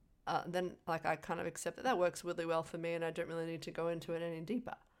then like I kind of accept that works really well for me, and I don't really need to go into it any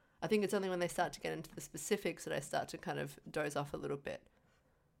deeper. I think it's only when they start to get into the specifics that I start to kind of doze off a little bit.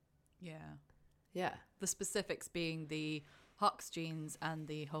 Yeah. Yeah. The specifics being the Hox genes and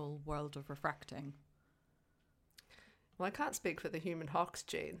the whole world of refracting. Well, I can't speak for the human Hox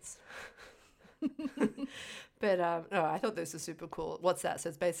genes. But no, I thought this was super cool. What's that? So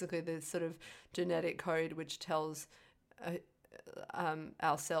it's basically this sort of genetic code which tells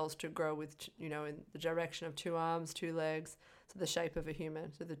our cells to grow with, in the direction of 2 arms, 2 legs, so the shape of a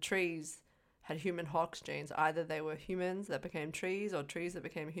human. So the trees had human Hox genes. Either they were humans that became trees, or trees that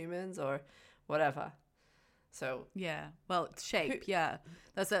became humans, or whatever. So yeah, well, shape. Yeah,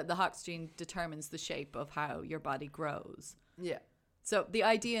 that's it. The Hox gene determines the shape of how your body grows. yeah. So the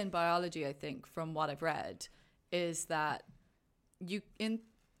idea in biology, I think, from what I've read, is that you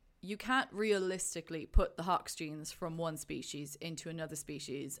can't realistically put the Hox genes from one species into another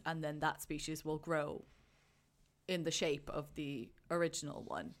species and then that species will grow in the shape of the original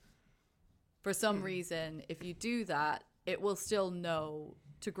one. For some reason, if you do that, it will still know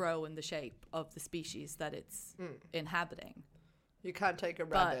to grow in the shape of the species that it's inhabiting. You can't take a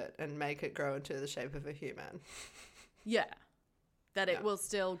rabbit and make it grow into the shape of a human. Yeah. That it will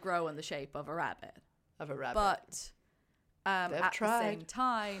still grow in the shape of a rabbit. But at the same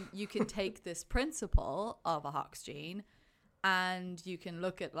time, you can take this principle of a Hox gene and you can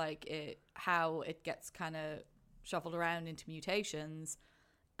look at how it gets kind of shuffled around into mutations,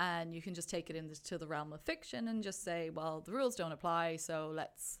 and you can just take it into the realm of fiction and just say, well, the rules don't apply, so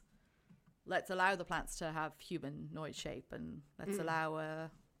let's allow the plants to have humanoid shape, and let's allow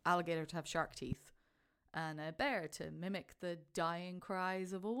a alligator to have shark teeth and a bear to mimic the dying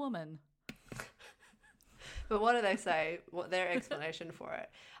cries of a woman. But what do they say? What their explanation for it?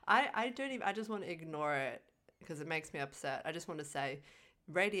 I just want to ignore it because it makes me upset. I just want to say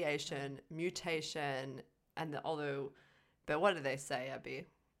radiation, mutation, but what do they say, Abby?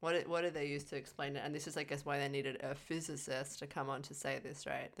 What do they use to explain it? And this is, I guess, why they needed a physicist to come on to say this,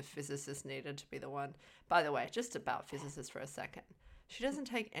 right? The physicist needed to be the one. By the way, just about physicists for a second. She doesn't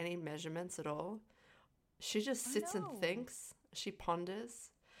take any measurements at all. She just sits and thinks. She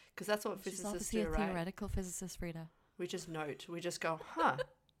ponders. Because that's what physicists do, right? She's obviously a theoretical physicist, Frida. We just note. We just go, huh.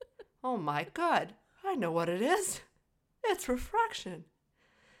 Oh my God. I know what it is. It's refraction.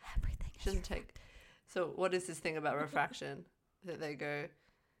 Everything She doesn't take. So what is this thing about refraction? That they go,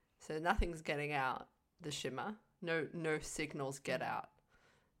 so nothing's getting out the shimmer. No signals get out.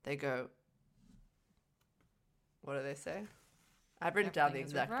 They go, what do they say? I've written down the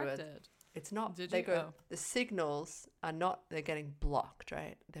exact word. It's not. The signals are not. They're getting blocked,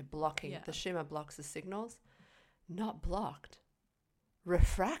 right? They're blocking. The shimmer blocks the signals. Not blocked.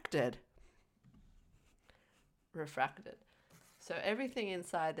 Refracted. So everything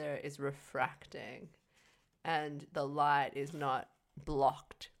inside there is refracting, and the light is not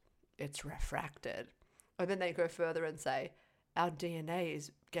blocked, it's refracted. And then they go further and say, our DNA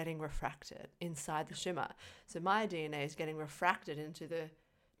is getting refracted inside the shimmer. So my DNA is getting refracted into the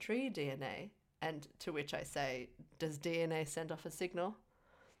tree DNA. And to which I say, does DNA send off a signal?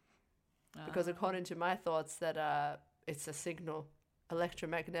 Because according to my thoughts, that it's a signal,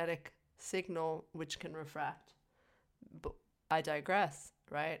 electromagnetic signal, which can refract. But I digress,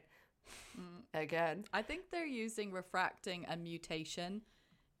 right? Again. I think they're using refracting and mutation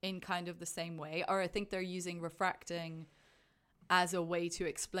in kind of the same way, or I think they're using refracting as a way to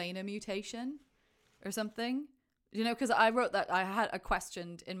explain a mutation or something. You know, because I wrote that, I had a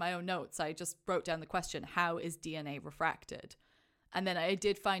question in my own notes. I just wrote down the question, how is DNA refracted? And then I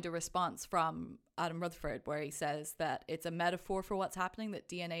did find a response from Adam Rutherford where he says that it's a metaphor for what's happening, that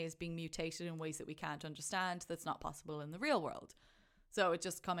DNA is being mutated in ways that we can't understand, that's not possible in the real world. So it's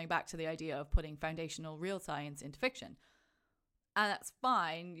just coming back to the idea of putting foundational real science into fiction. And that's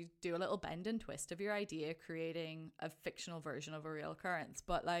fine. You do a little bend and twist of your idea, creating a fictional version of a real occurrence.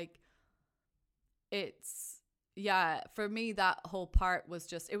 But like, it's, yeah, for me, that whole part was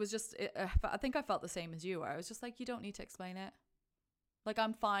just, I think I felt the same as you, where I was just like, you don't need to explain it. Like,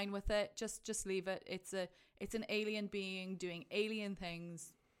 I'm fine with it. Just leave it. It's an alien being doing alien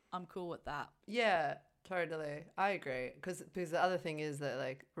things. I'm cool with that. Yeah, totally. I agree. Because the other thing is that,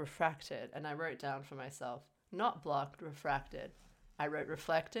 like, refracted, and I wrote down for myself, not blocked, refracted. I wrote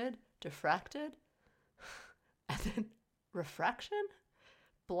reflected, diffracted, and then refraction,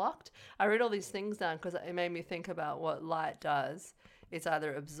 blocked. I wrote all these things down because it made me think about what light does. It's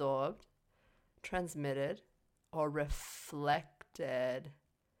either absorbed, transmitted, or reflected.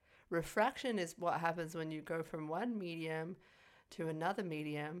 Refraction is what happens when you go from one medium to another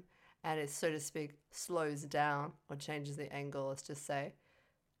medium, and it, so to speak, slows down or changes the angle, let's just say,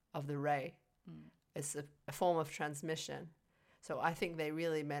 of the ray. It's a form of transmission. So I think they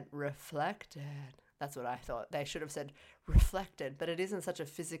really meant reflected. That's what I thought. They should have said reflected, but it isn't such a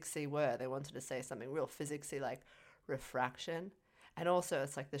physicsy word. They wanted to say something real physicsy like refraction. And also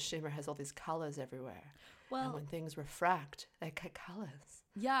it's like the shimmer has all these colors everywhere. Well, and when things refract, they get colors.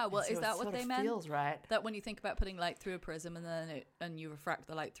 Yeah, well, so is that what they meant? Feels right. That when you think about putting light through a prism and you refract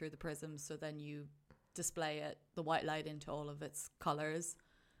the light through the prism, so then you display it, the white light, into all of its colors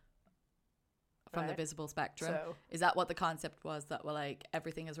from the visible spectrum. So, is that what the concept was, that well, like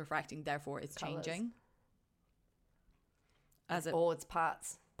everything is refracting, therefore it's colours. changing as it all its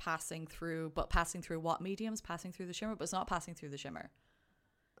parts passing through what mediums? Passing through the shimmer, but it's not passing through the shimmer.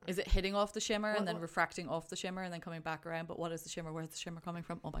 Is it hitting off the shimmer and then refracting off the shimmer and then coming back around? But what is the shimmer? Where's the shimmer coming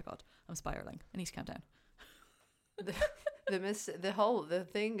from? Oh my god, I'm spiraling. I need to calm down. The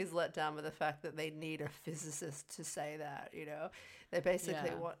thing is let down with the fact that they need a physicist to say that, you know. They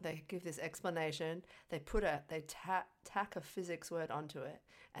basically they give this explanation, they tack a physics word onto it,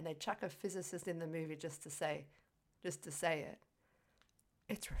 and they chuck a physicist in the movie just to say it.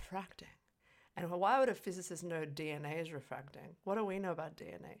 It's refracting. And why would a physicist know DNA is refracting? What do we know about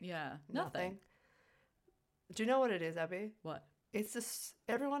DNA? Yeah, nothing. Do you know what it is, Abby? What? It's just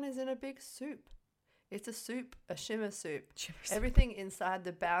everyone is in a big soup. It's a soup, a shimmer soup. Shimmer soup. Everything inside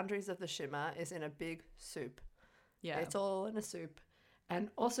the boundaries of the shimmer is in a big soup. Yeah. It's all in a soup. And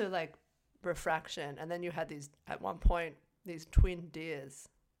also like refraction. And then you had at one point, these twin deers.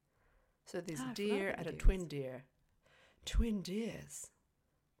 So this deer and a twin deer. Twin deers.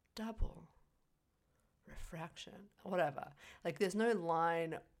 Double. Refraction. Whatever. Like there's no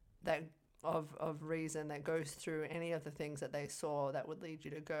line that of reason that goes through any of the things that they saw that would lead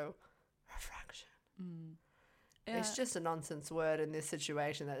you to go refraction. Yeah. It's just a nonsense word in this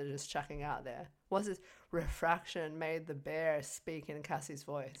situation that they're just chucking out there. What's this? Refraction made the bear speak in Cassie's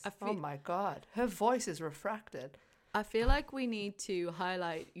voice. Oh my god, her voice is refracted. I feel like we need to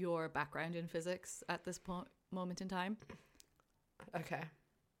highlight your background in physics at this moment in time. Okay,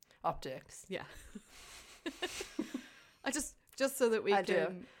 optics. Yeah. I just so that we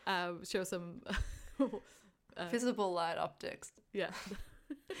can show some visible light optics. Yeah.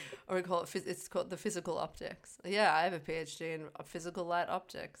 Or we call it, it's called the physical optics. Yeah, I have a PhD in physical light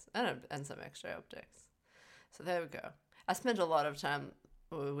optics and some X-ray optics. So there we go. I spent a lot of time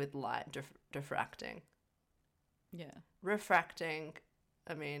with light diffracting. Yeah. Refracting,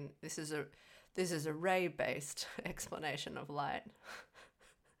 I mean, this is a ray-based explanation of light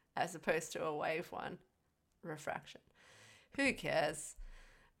as opposed to a wave one. Refraction. Who cares?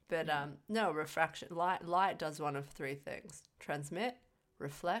 But no, refraction. Light does one of three things: transmit,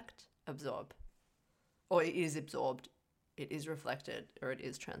 reflect, absorb. Or it is absorbed, it is reflected, or it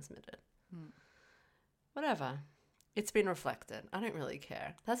is transmitted. Whatever. It's been reflected. I don't really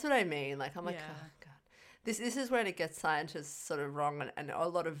care. That's what I mean. Like, I'm like, oh, God. This is where it gets scientists sort of wrong, and a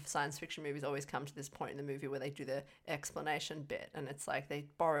lot of science fiction movies always come to this point in the movie where they do the explanation bit, and it's like they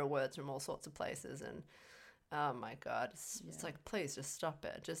borrow words from all sorts of places, and oh my god, it's like, please just stop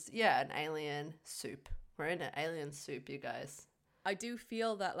it. Just an alien soup. We're in an alien soup, you guys. I do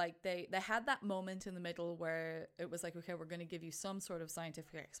feel that like they had that moment in the middle where it was like, okay, we're going to give you some sort of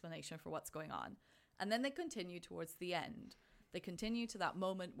scientific explanation for what's going on. And then they continue towards the end. They continue to that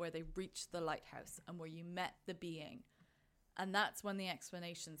moment where they reached the lighthouse and where you met the being. And that's when the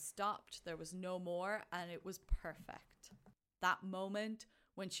explanation stopped. There was no more, and it was perfect. That moment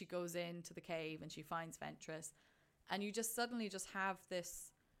when she goes into the cave and she finds Ventress, and you just suddenly just have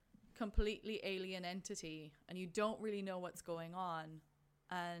this completely alien entity and you don't really know what's going on.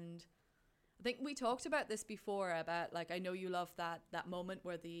 And I think we talked about this before, about like, I know you love that moment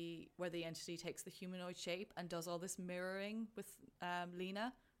where the entity takes the humanoid shape and does all this mirroring with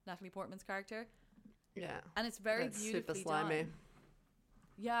Lena, Natalie Portman's character. Yeah, and it's very that's beautifully super slimy. done.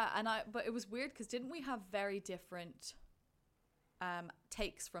 Yeah, but it was weird because didn't we have very different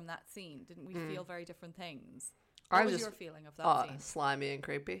takes from that scene? Didn't we feel very different things? What was your feeling of that scene? Slimy and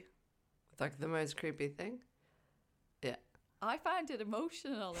creepy. It's like the most creepy thing. Yeah. I found it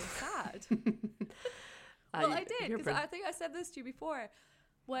emotional and sad. Well, I did, because I think I said this to you before,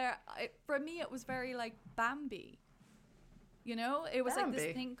 where for me it was very like Bambi. You know, it was like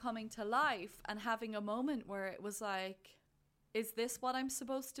this thing coming to life and having a moment where it was like, is this what I'm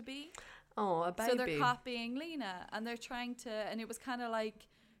supposed to be? Oh, a baby. So they're copying Lena and they're trying to, and it was kind of like,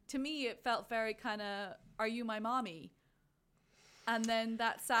 to me, it felt very kind of, are you my mommy? And then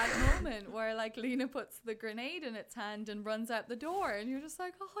that sad moment where like Lena puts the grenade in its hand and runs out the door, and you're just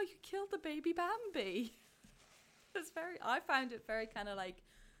like, oh, you killed the baby Bambi. I found it very kind of like,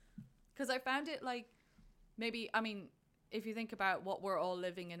 because I found it like, maybe, I mean, if you think about what we're all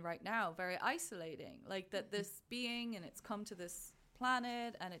living in right now, very isolating. Like that this being, and it's come to this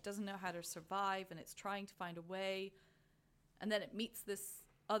planet and it doesn't know how to survive and it's trying to find a way. And then it meets this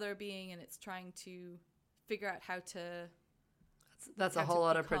other being and it's trying to figure out how to... That's a whole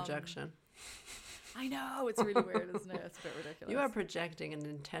lot of projection. I know, it's really weird, isn't it? It's a bit ridiculous. You are projecting an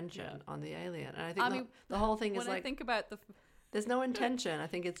intention on the alien. And I think the whole thing is like... When I think about there's no intention. I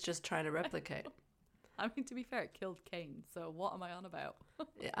think it's just trying to replicate. I mean, to be fair, it killed Kane, so what am I on about?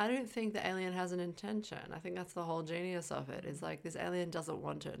 I don't think the alien has an intention. I think that's the whole genius of it. Is like this alien doesn't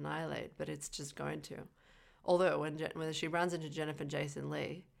want to annihilate, but it's just going to. Although when she runs into Jennifer Jason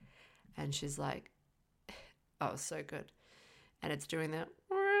Leigh, and she's like, oh, so good. And it's doing that.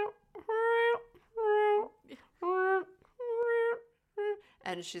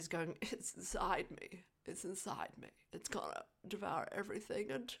 And she's going, it's inside me. It's inside me. It's gonna devour everything.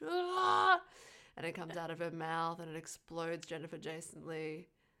 And it comes out of her mouth and it explodes Jennifer Jason Leigh.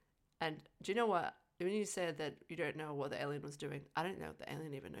 And do you know what? When you said that you don't know what the alien was doing, I don't know if the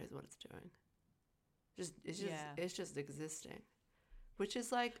alien even knows what it's doing. It's just existing. Which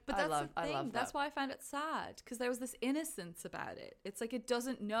is like, but that's the thing. I love that. That's why I found it sad, because there was this innocence about it. It's like it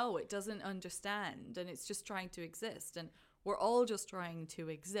doesn't know, it doesn't understand, and it's just trying to exist. And we're all just trying to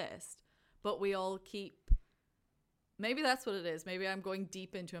exist, but we all keep... Maybe that's what it is. Maybe I'm going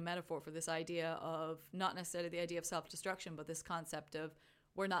deep into a metaphor for this idea of, not necessarily the idea of self-destruction, but this concept of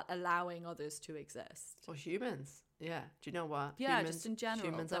we're not allowing others to exist. Or humans. Yeah. Do you know what? Yeah, just in general.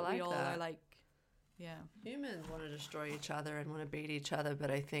 Humans that are like we all that. are like... Yeah. Humans want to destroy each other and want to beat each other,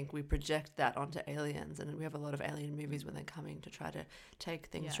 but I think we project that onto aliens, and we have a lot of alien movies when they're coming to try to take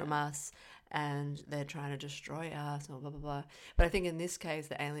things from us, and they're trying to destroy us, or blah, blah, blah. But I think in this case,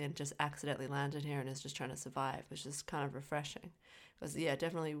 the alien just accidentally landed here and is just trying to survive, which is kind of refreshing. Because, yeah,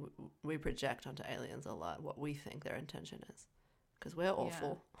 definitely we project onto aliens a lot what we think their intention is, because we're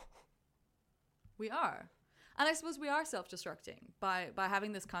awful. Yeah. We are. And I suppose we are self-destructing by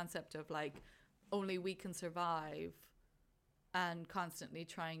having this concept of, like, only we can survive, and constantly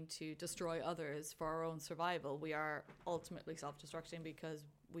trying to destroy others for our own survival. We are ultimately self-destructing because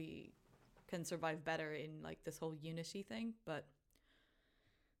we can survive better in like this whole unity thing, but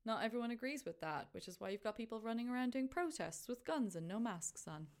not everyone agrees with that, which is why you've got people running around doing protests with guns and no masks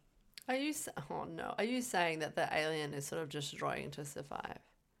on. Are you saying that the alien is sort of destroying to survive?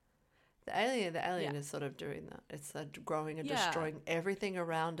 The alien is sort of doing that. It's growing and destroying everything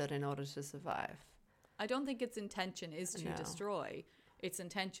around it in order to survive. I don't think its intention is to destroy. Its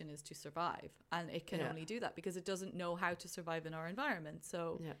intention is to survive. And it can only do that because it doesn't know how to survive in our environment.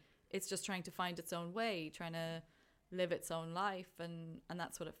 So it's just trying to find its own way, trying to live its own life. And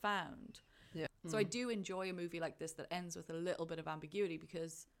that's what it found. Yeah. So I do enjoy a movie like this that ends with a little bit of ambiguity,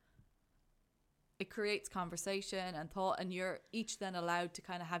 because it creates conversation and thought, and you're each then allowed to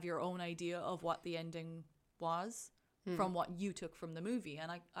kind of have your own idea of what the ending was from what you took from the movie.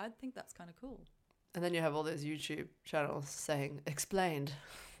 And I think that's kind of cool. And then you have all those YouTube channels saying, explained.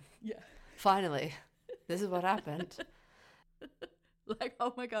 Yeah. Finally, this is what happened. Like,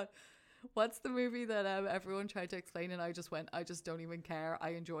 oh my God. What's the movie that everyone tried to explain and I just went, I just don't even care. I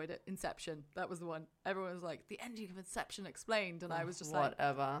enjoyed it. Inception. That was the one. Everyone was like, the ending of Inception explained. And I was just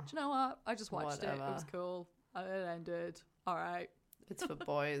whatever. Like, do you know what? I just watched it. It Whatever. was cool. It ended. All right. It's for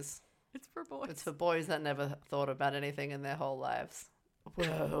boys. It's for boys. It's for boys that never thought about anything in their whole lives.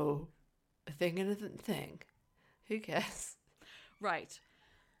 Whoa. A thing and a thing. Who cares? Right.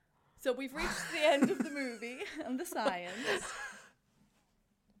 So we've reached the end of the movie and the science.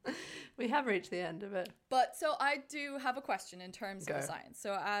 We have reached the end of it. But so I do have a question in terms Go. of the science.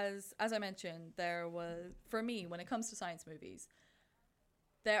 So as I mentioned, there was, for me, when it comes to science movies,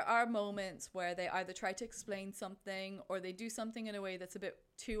 there are moments where they either try to explain something or they do something in a way that's a bit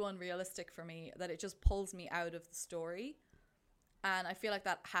too unrealistic for me, that it just pulls me out of the story. And I feel like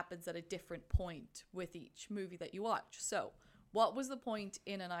that happens at a different point with each movie that you watch. So what was the point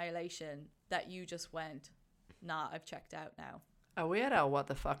in Annihilation that you just went, nah, I've checked out now? Are we at our what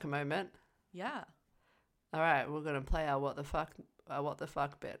the fuck moment? Yeah. All right, we're going to play our what the fuck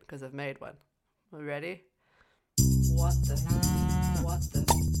bit because I've made one. We ready? What the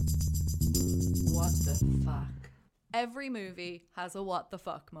fuck? Every movie has a what the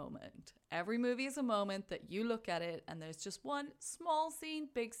fuck moment. Every movie is a moment that you look at it and there's just one small scene,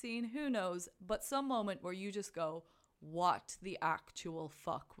 big scene, who knows, but some moment where you just go, what the actual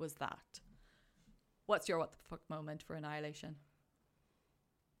fuck was that? What's your what the fuck moment for Annihilation?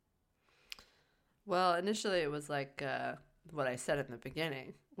 Well, initially it was like what I said in the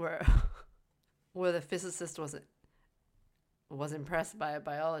beginning, where the physicist was impressed by a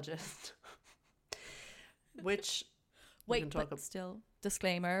biologist, which Wait, but still,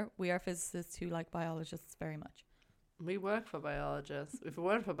 disclaimer, we are physicists who like biologists very much. we work for biologists. If it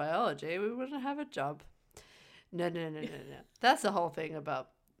weren't for biology, we wouldn't have a job. No. That's the whole thing about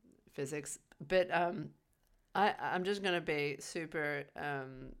physics. But I'm just gonna be super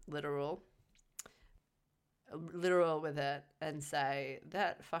literal with it and say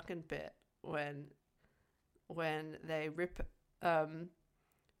that fucking bit when they rip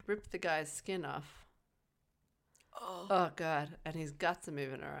the guy's skin off. Oh God, and his guts are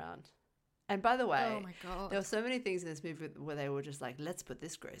moving around. And by the way, Oh my God. there were so many things in this movie where they were just like, let's put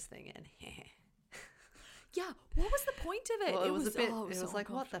this gross thing in. Yeah, what was the point of it? Well, it was a bit. oh, It so was like,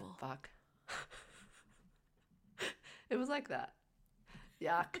 what the uncomfortable. fuck? It was like that.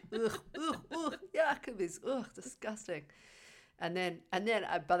 Yuck. Ugh, yuck. This, disgusting. And then,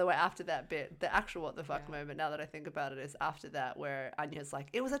 by the way, after that bit, the actual what the fuck moment, now that I think about it, is after that where Anya's like,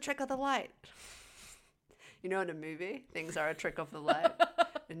 it was a trick of the light. You know, in a movie, things are a trick of the light.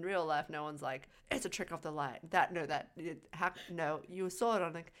 In real life, no one's like, it's a trick of the light. No, you saw it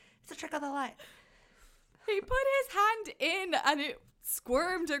on like, it's a trick of the light. He put his hand in and it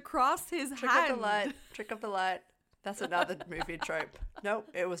squirmed across his Trick hand. of the light. Trick of the light. That's another movie trope. Nope,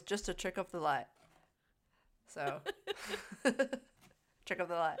 it was just a trick of the light. So, trick of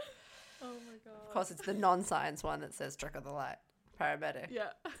the light. Oh my God. Of course, it's the non-science one that says trick of the light. Paramedic. Yeah.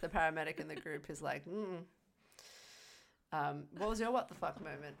 The paramedic in the group is like, what was your what the fuck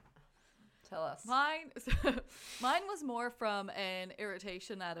moment? Tell us. Mine was more from an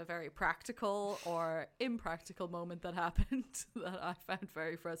irritation at a very practical or impractical moment that happened that I found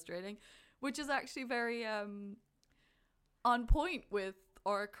very frustrating, which is actually very on point with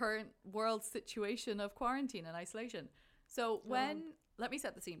our current world situation of quarantine and isolation. So let me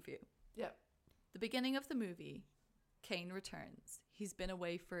set the scene for you. Yep. The beginning of the movie, Kane returns. He's been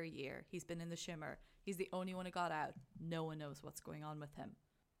away for a year. He's been in the shimmer. He's the only one who got out. No one knows what's going on with him.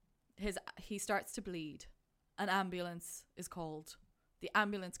 He starts to bleed. An ambulance is called. The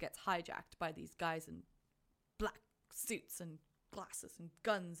ambulance gets hijacked by these guys in black suits and glasses and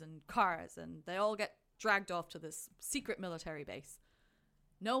guns and cars, and they all get dragged off to this secret military base.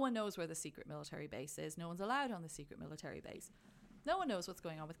 No one knows where the secret military base is. No one's allowed on the secret military base. No one knows what's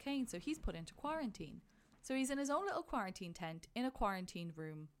going on with Kane, so he's put into quarantine. So he's in his own little quarantine tent in a quarantine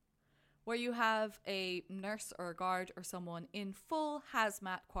room where you have a nurse or a guard or someone in full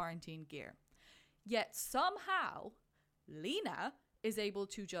hazmat quarantine gear. Yet somehow, Lena is able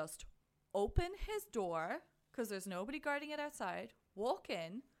to just open his door, because there's nobody guarding it outside, walk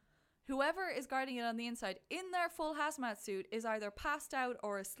in. Whoever is guarding it on the inside in their full hazmat suit is either passed out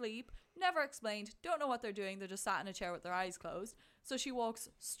or asleep, never explained, don't know what they're doing, they're just sat in a chair with their eyes closed. So she walks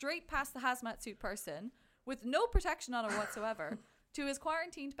straight past the hazmat suit person with no protection on her whatsoever to his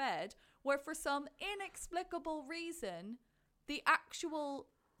quarantined bed, where for some inexplicable reason, the actual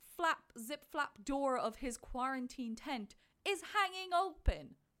zip flap door of his quarantine tent is hanging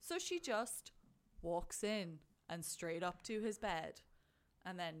open. So she just walks in and straight up to his bed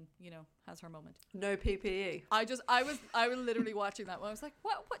and then, has her moment. No PPE. I was literally watching that one. I was like,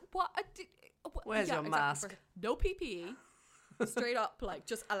 what? Where's your mask? No PPE. Straight up, like,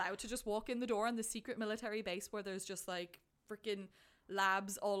 just allowed to just walk in the door in the secret military base where there's just like freaking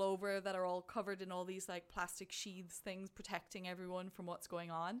labs all over that are all covered in all these like plastic sheaths things protecting everyone from what's going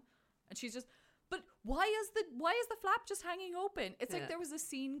on. And she's just, but why is the flap just hanging open? It's like there was a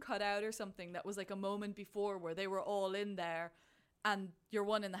scene cut out or something that was like a moment before where they were all in there and your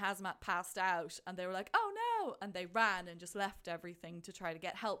one in the hazmat passed out and they were like, oh no, and they ran and just left everything to try to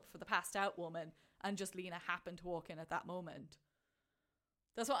get help for the passed out woman, and just Lena happened to walk in at that moment.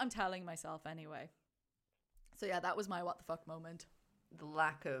 That's what I'm telling myself anyway. So yeah, that was my what the fuck moment. The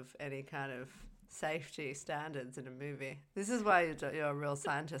lack of any kind of safety standards in a movie. This is why you're a real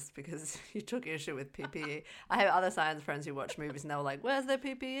scientist, because you took issue with PPE. I have other science friends who watch movies and they were like, where's their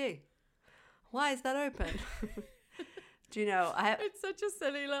PPE? Why is that open? Do you know, it's such a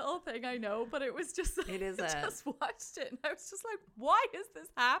silly little thing, I know, but it was just like, it is I just watched it and I was just like, why is this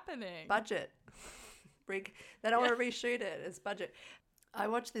happening? Budget. They don't want to reshoot it. It's budget. I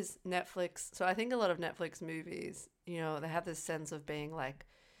watch this Netflix, so I think a lot of Netflix movies, they have this sense of being like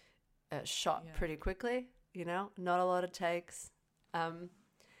shot pretty quickly, not a lot of takes,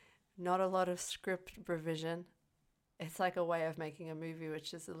 not a lot of script revision. It's like a way of making a movie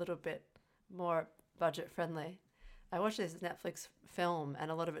which is a little bit more budget friendly. I watched this Netflix film and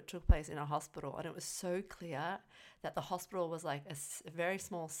a lot of it took place in a hospital, and it was so clear that the hospital was like a very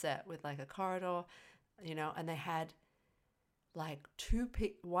small set with like a corridor, and they had like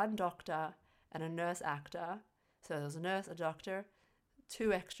one doctor and a nurse actor. So there was a nurse, a doctor,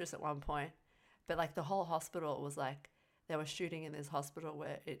 2 extras at one point. But like the whole hospital was like, they were shooting in this hospital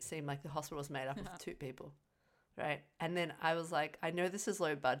where it seemed like the hospital was made up of 2 people, right? And then I was like, I know this is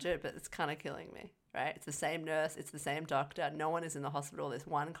low budget, but it's kind of killing me, right? It's the same nurse, it's the same doctor. No one is in the hospital. There's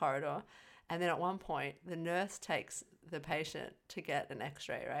one corridor. And then at one point, the nurse takes the patient to get an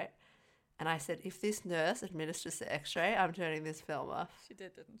x-ray, right? And I said, if this nurse administers the x-ray, I'm turning this film off. She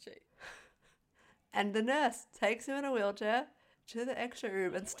did, didn't she? And the nurse takes him in a wheelchair to the x-ray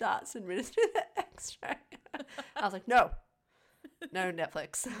room and starts administering the x-ray. I was like, no,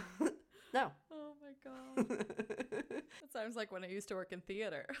 Netflix. No. Oh my God. That sounds like when I used to work in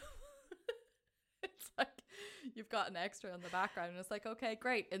theater. It's like you've got an extra in the background and it's like, okay,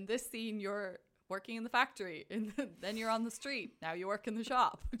 great. In this scene, you're working in the factory, and then you're on the street. Now you work in the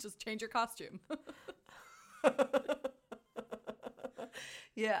shop. Just change your costume.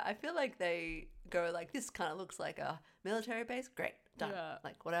 Yeah, I feel like they go like, this kind of looks like a military base. Great, done. Yeah.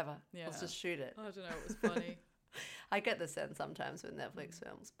 Like whatever. Yeah. Let's just shoot it. I don't know. It was funny. I get the sense sometimes with Netflix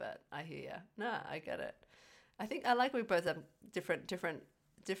films, but I hear you. No, I get it. I think I like we both have different.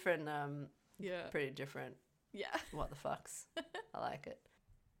 Yeah. Pretty different. Yeah. What the fucks. I like it.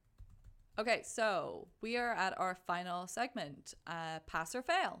 Okay, so we are at our final segment, pass or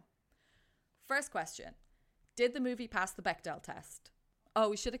fail. First question, did the movie pass the Bechdel test? Oh,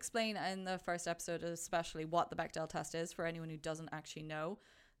 we should explain in the first episode especially what the Bechdel test is for anyone who doesn't actually know.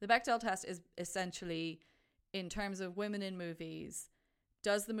 The Bechdel test is essentially, in terms of women in movies,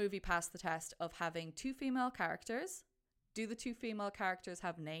 does the movie pass the test of having 2 female characters? Do the 2 female characters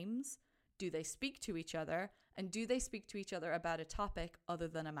have names? Do they speak to each other? And do they speak to each other about a topic other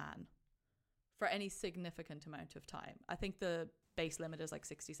than a man? For any significant amount of time. I think the base limit is like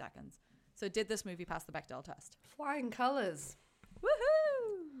 60 seconds. So did this movie pass the Bechdel test? Flying colours.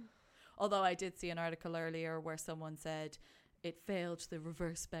 Woohoo! Although I did see an article earlier where someone said it failed the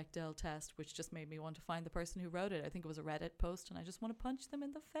reverse Bechdel test, which just made me want to find the person who wrote it. I think it was a Reddit post, and I just want to punch them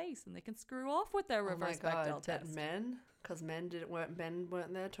in the face and they can screw off with their reverse Bechdel test. Men? Because men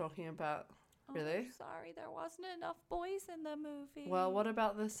weren't there talking about... Really? Oh, sorry, there wasn't enough boys in the movie. Well, what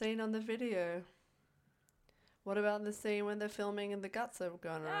about the scene on the video? What about the scene when they're filming and the guts are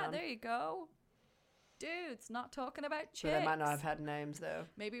going around? Yeah, there you go. Dudes, not talking about chicks. But they might not have had names, though.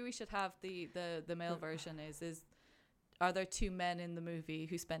 Maybe we should have the male version is are there 2 men in the movie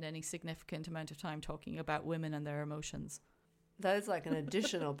who spend any significant amount of time talking about women and their emotions? That is like an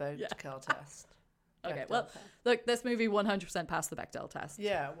additional Bechdel test. Okay, well, look, this movie 100% passed the Bechdel test.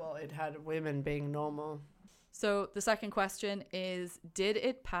 Yeah, well, it had women being normal. So the second question is, did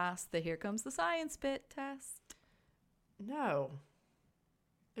it pass the Here Comes the Science Bit test? No.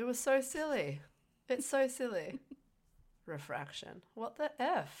 It was so silly. It's so silly. Refraction. What the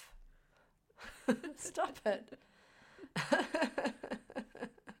F? Stop it.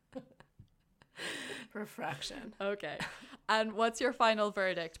 Refraction. Okay. And what's your final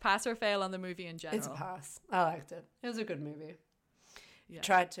verdict? Pass or fail on the movie in general? It's a pass. I liked it. It was a good movie. Yeah.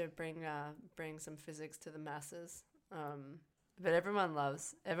 Tried to bring some physics to the masses. But everyone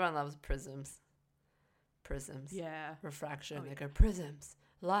loves prisms. Prisms. Yeah. Refraction. Oh, They yeah. go prisms.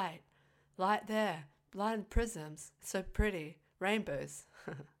 Light there. Light and prisms. So pretty. Rainbows.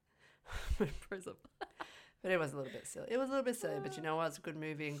 Prism. But it was a little bit silly. It was a little bit silly, but you know what? It's a good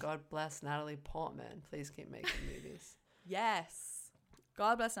movie, and God bless Natalie Portman. Please keep making movies. Yes.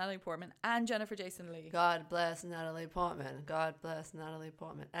 God bless Natalie Portman and Jennifer Jason Leigh. God bless Natalie Portman. God bless Natalie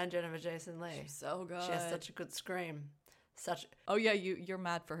Portman and Jennifer Jason Leigh. She's so good. She has such a good scream. Oh yeah, you're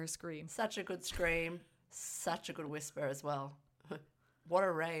mad for her scream. Such a good scream. Such a good whisper as well. What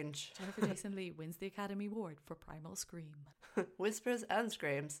a range. Jennifer Jason Leigh wins the Academy Award for Primal Scream. Whispers and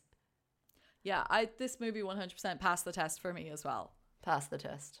screams. Yeah, this movie 100% passed the test for me as well. Pass the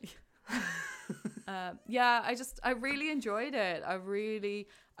test. Yeah, I really enjoyed it.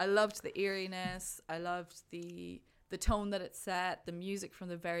 I loved the eeriness. I loved the tone that it set, the music from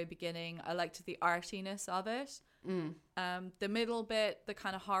the very beginning. I liked the artiness of it. The middle bit, the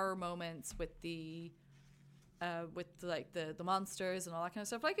kind of horror moments with the monsters and all that kind of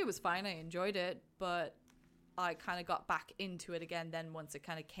stuff. Like, it was fine. I enjoyed it, but I kind of got back into it again then once it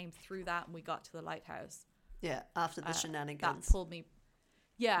kind of came through that and we got to the lighthouse. Yeah, after the shenanigans. That pulled me.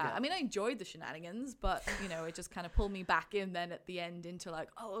 Yeah, I mean, I enjoyed the shenanigans, but, you know, it just kind of pulled me back in then at the end into like,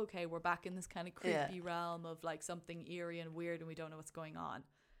 oh, okay, we're back in this kind of creepy realm of like something eerie and weird and we don't know what's going on.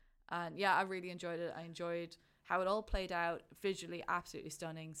 And yeah, I really enjoyed it. I enjoyed how it all played out. Visually, absolutely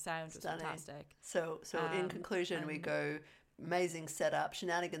stunning. Sound was fantastic. So in conclusion, we go amazing setup,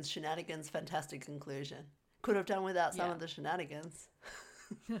 shenanigans, fantastic conclusion. Could have done without some of the shenanigans.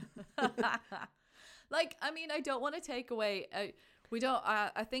 Like, I mean, I don't want to take away. I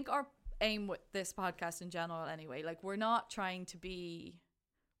think our aim with this podcast in general, anyway, like we're not trying to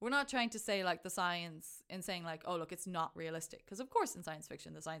say like the science and saying like, oh, look, it's not realistic. Because of course in science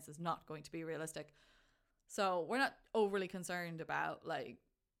fiction, the science is not going to be realistic. So we're not overly concerned about like,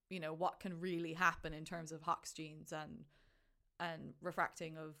 you know, what can really happen in terms of Hox genes and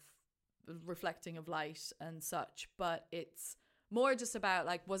reflecting of light and such. But it's more just about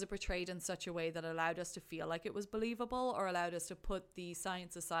like, was it portrayed in such a way that allowed us to feel like it was believable or allowed us to put the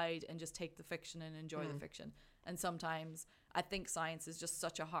science aside and just take the fiction and enjoy the fiction. And sometimes I think science is just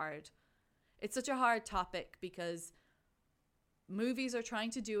such a hard topic because movies are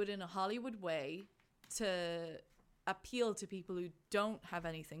trying to do it in a Hollywood way to appeal to people who don't have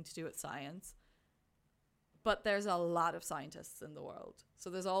anything to do with science. But there's a lot of scientists in the world. So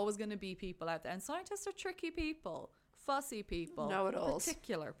there's always going to be people out there. And scientists are tricky people, fussy people, know-it-alls,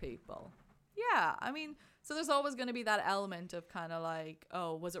 particular people. Yeah, I mean, so there's always going to be that element of kind of like,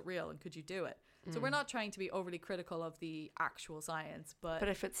 oh, was it real and could you do it? So we're not trying to be overly critical of the actual science, but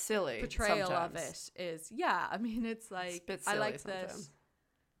if it's silly, portrayal sometimes. of it is, yeah, I mean, it's like, It's a bit silly I like sometimes. this.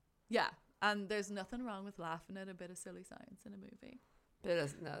 Yeah, and there's nothing wrong with laughing at a bit of silly science in a movie.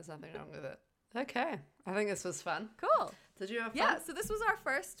 There's nothing wrong with it. Okay, I think this was fun. Cool. Did you have fun? Yeah, so this was our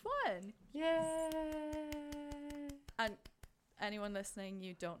first one. Yay! And anyone listening,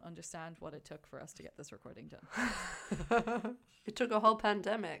 you don't understand what it took for us to get this recording done. It took a whole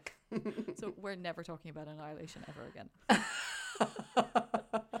pandemic. So we're never talking about Annihilation ever again.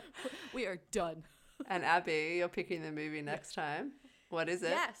 We are done. And Abby, you're picking the movie next time. What is it?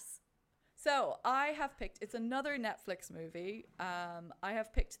 Yes. So I have picked, it's another Netflix movie. I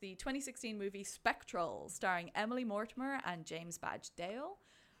have picked the 2016 movie Spectral, starring Emily Mortimer and James Badge Dale.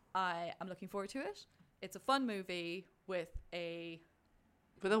 I am looking forward to it. It's a fun movie with a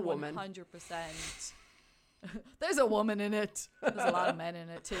woman. 100%. There's a woman in it. There's a lot of men in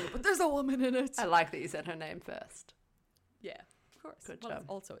it too, but there's a woman in it. I like that you said her name first. Yeah, of course. Good Well, job.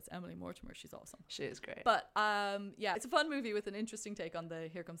 Also, it's Emily Mortimer. She's awesome. She is great. But yeah, it's a fun movie with an interesting take on the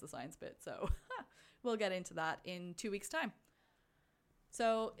here comes the science bit. So we'll get into that in 2 weeks' time.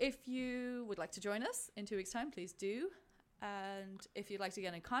 So if you would like to join us in 2 weeks' time, please do. And if you'd like to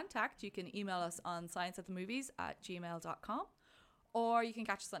get in contact, you can email us on scienceatthemovies@gmail.com, or you can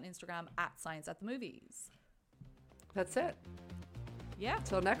catch us on Instagram @scienceatthemovies. That's it. Yeah.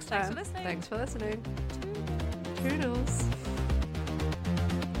 Till next time. Thanks for listening. Toodles.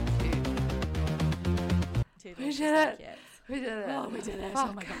 Toodles. We Just did like it. it. We did it. Oh, we did it. Fuck.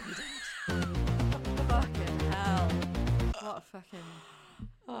 Oh my god, we did it. Fucking hell. What a fucking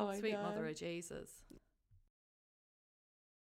Oh my sweet God. mother of Jesus.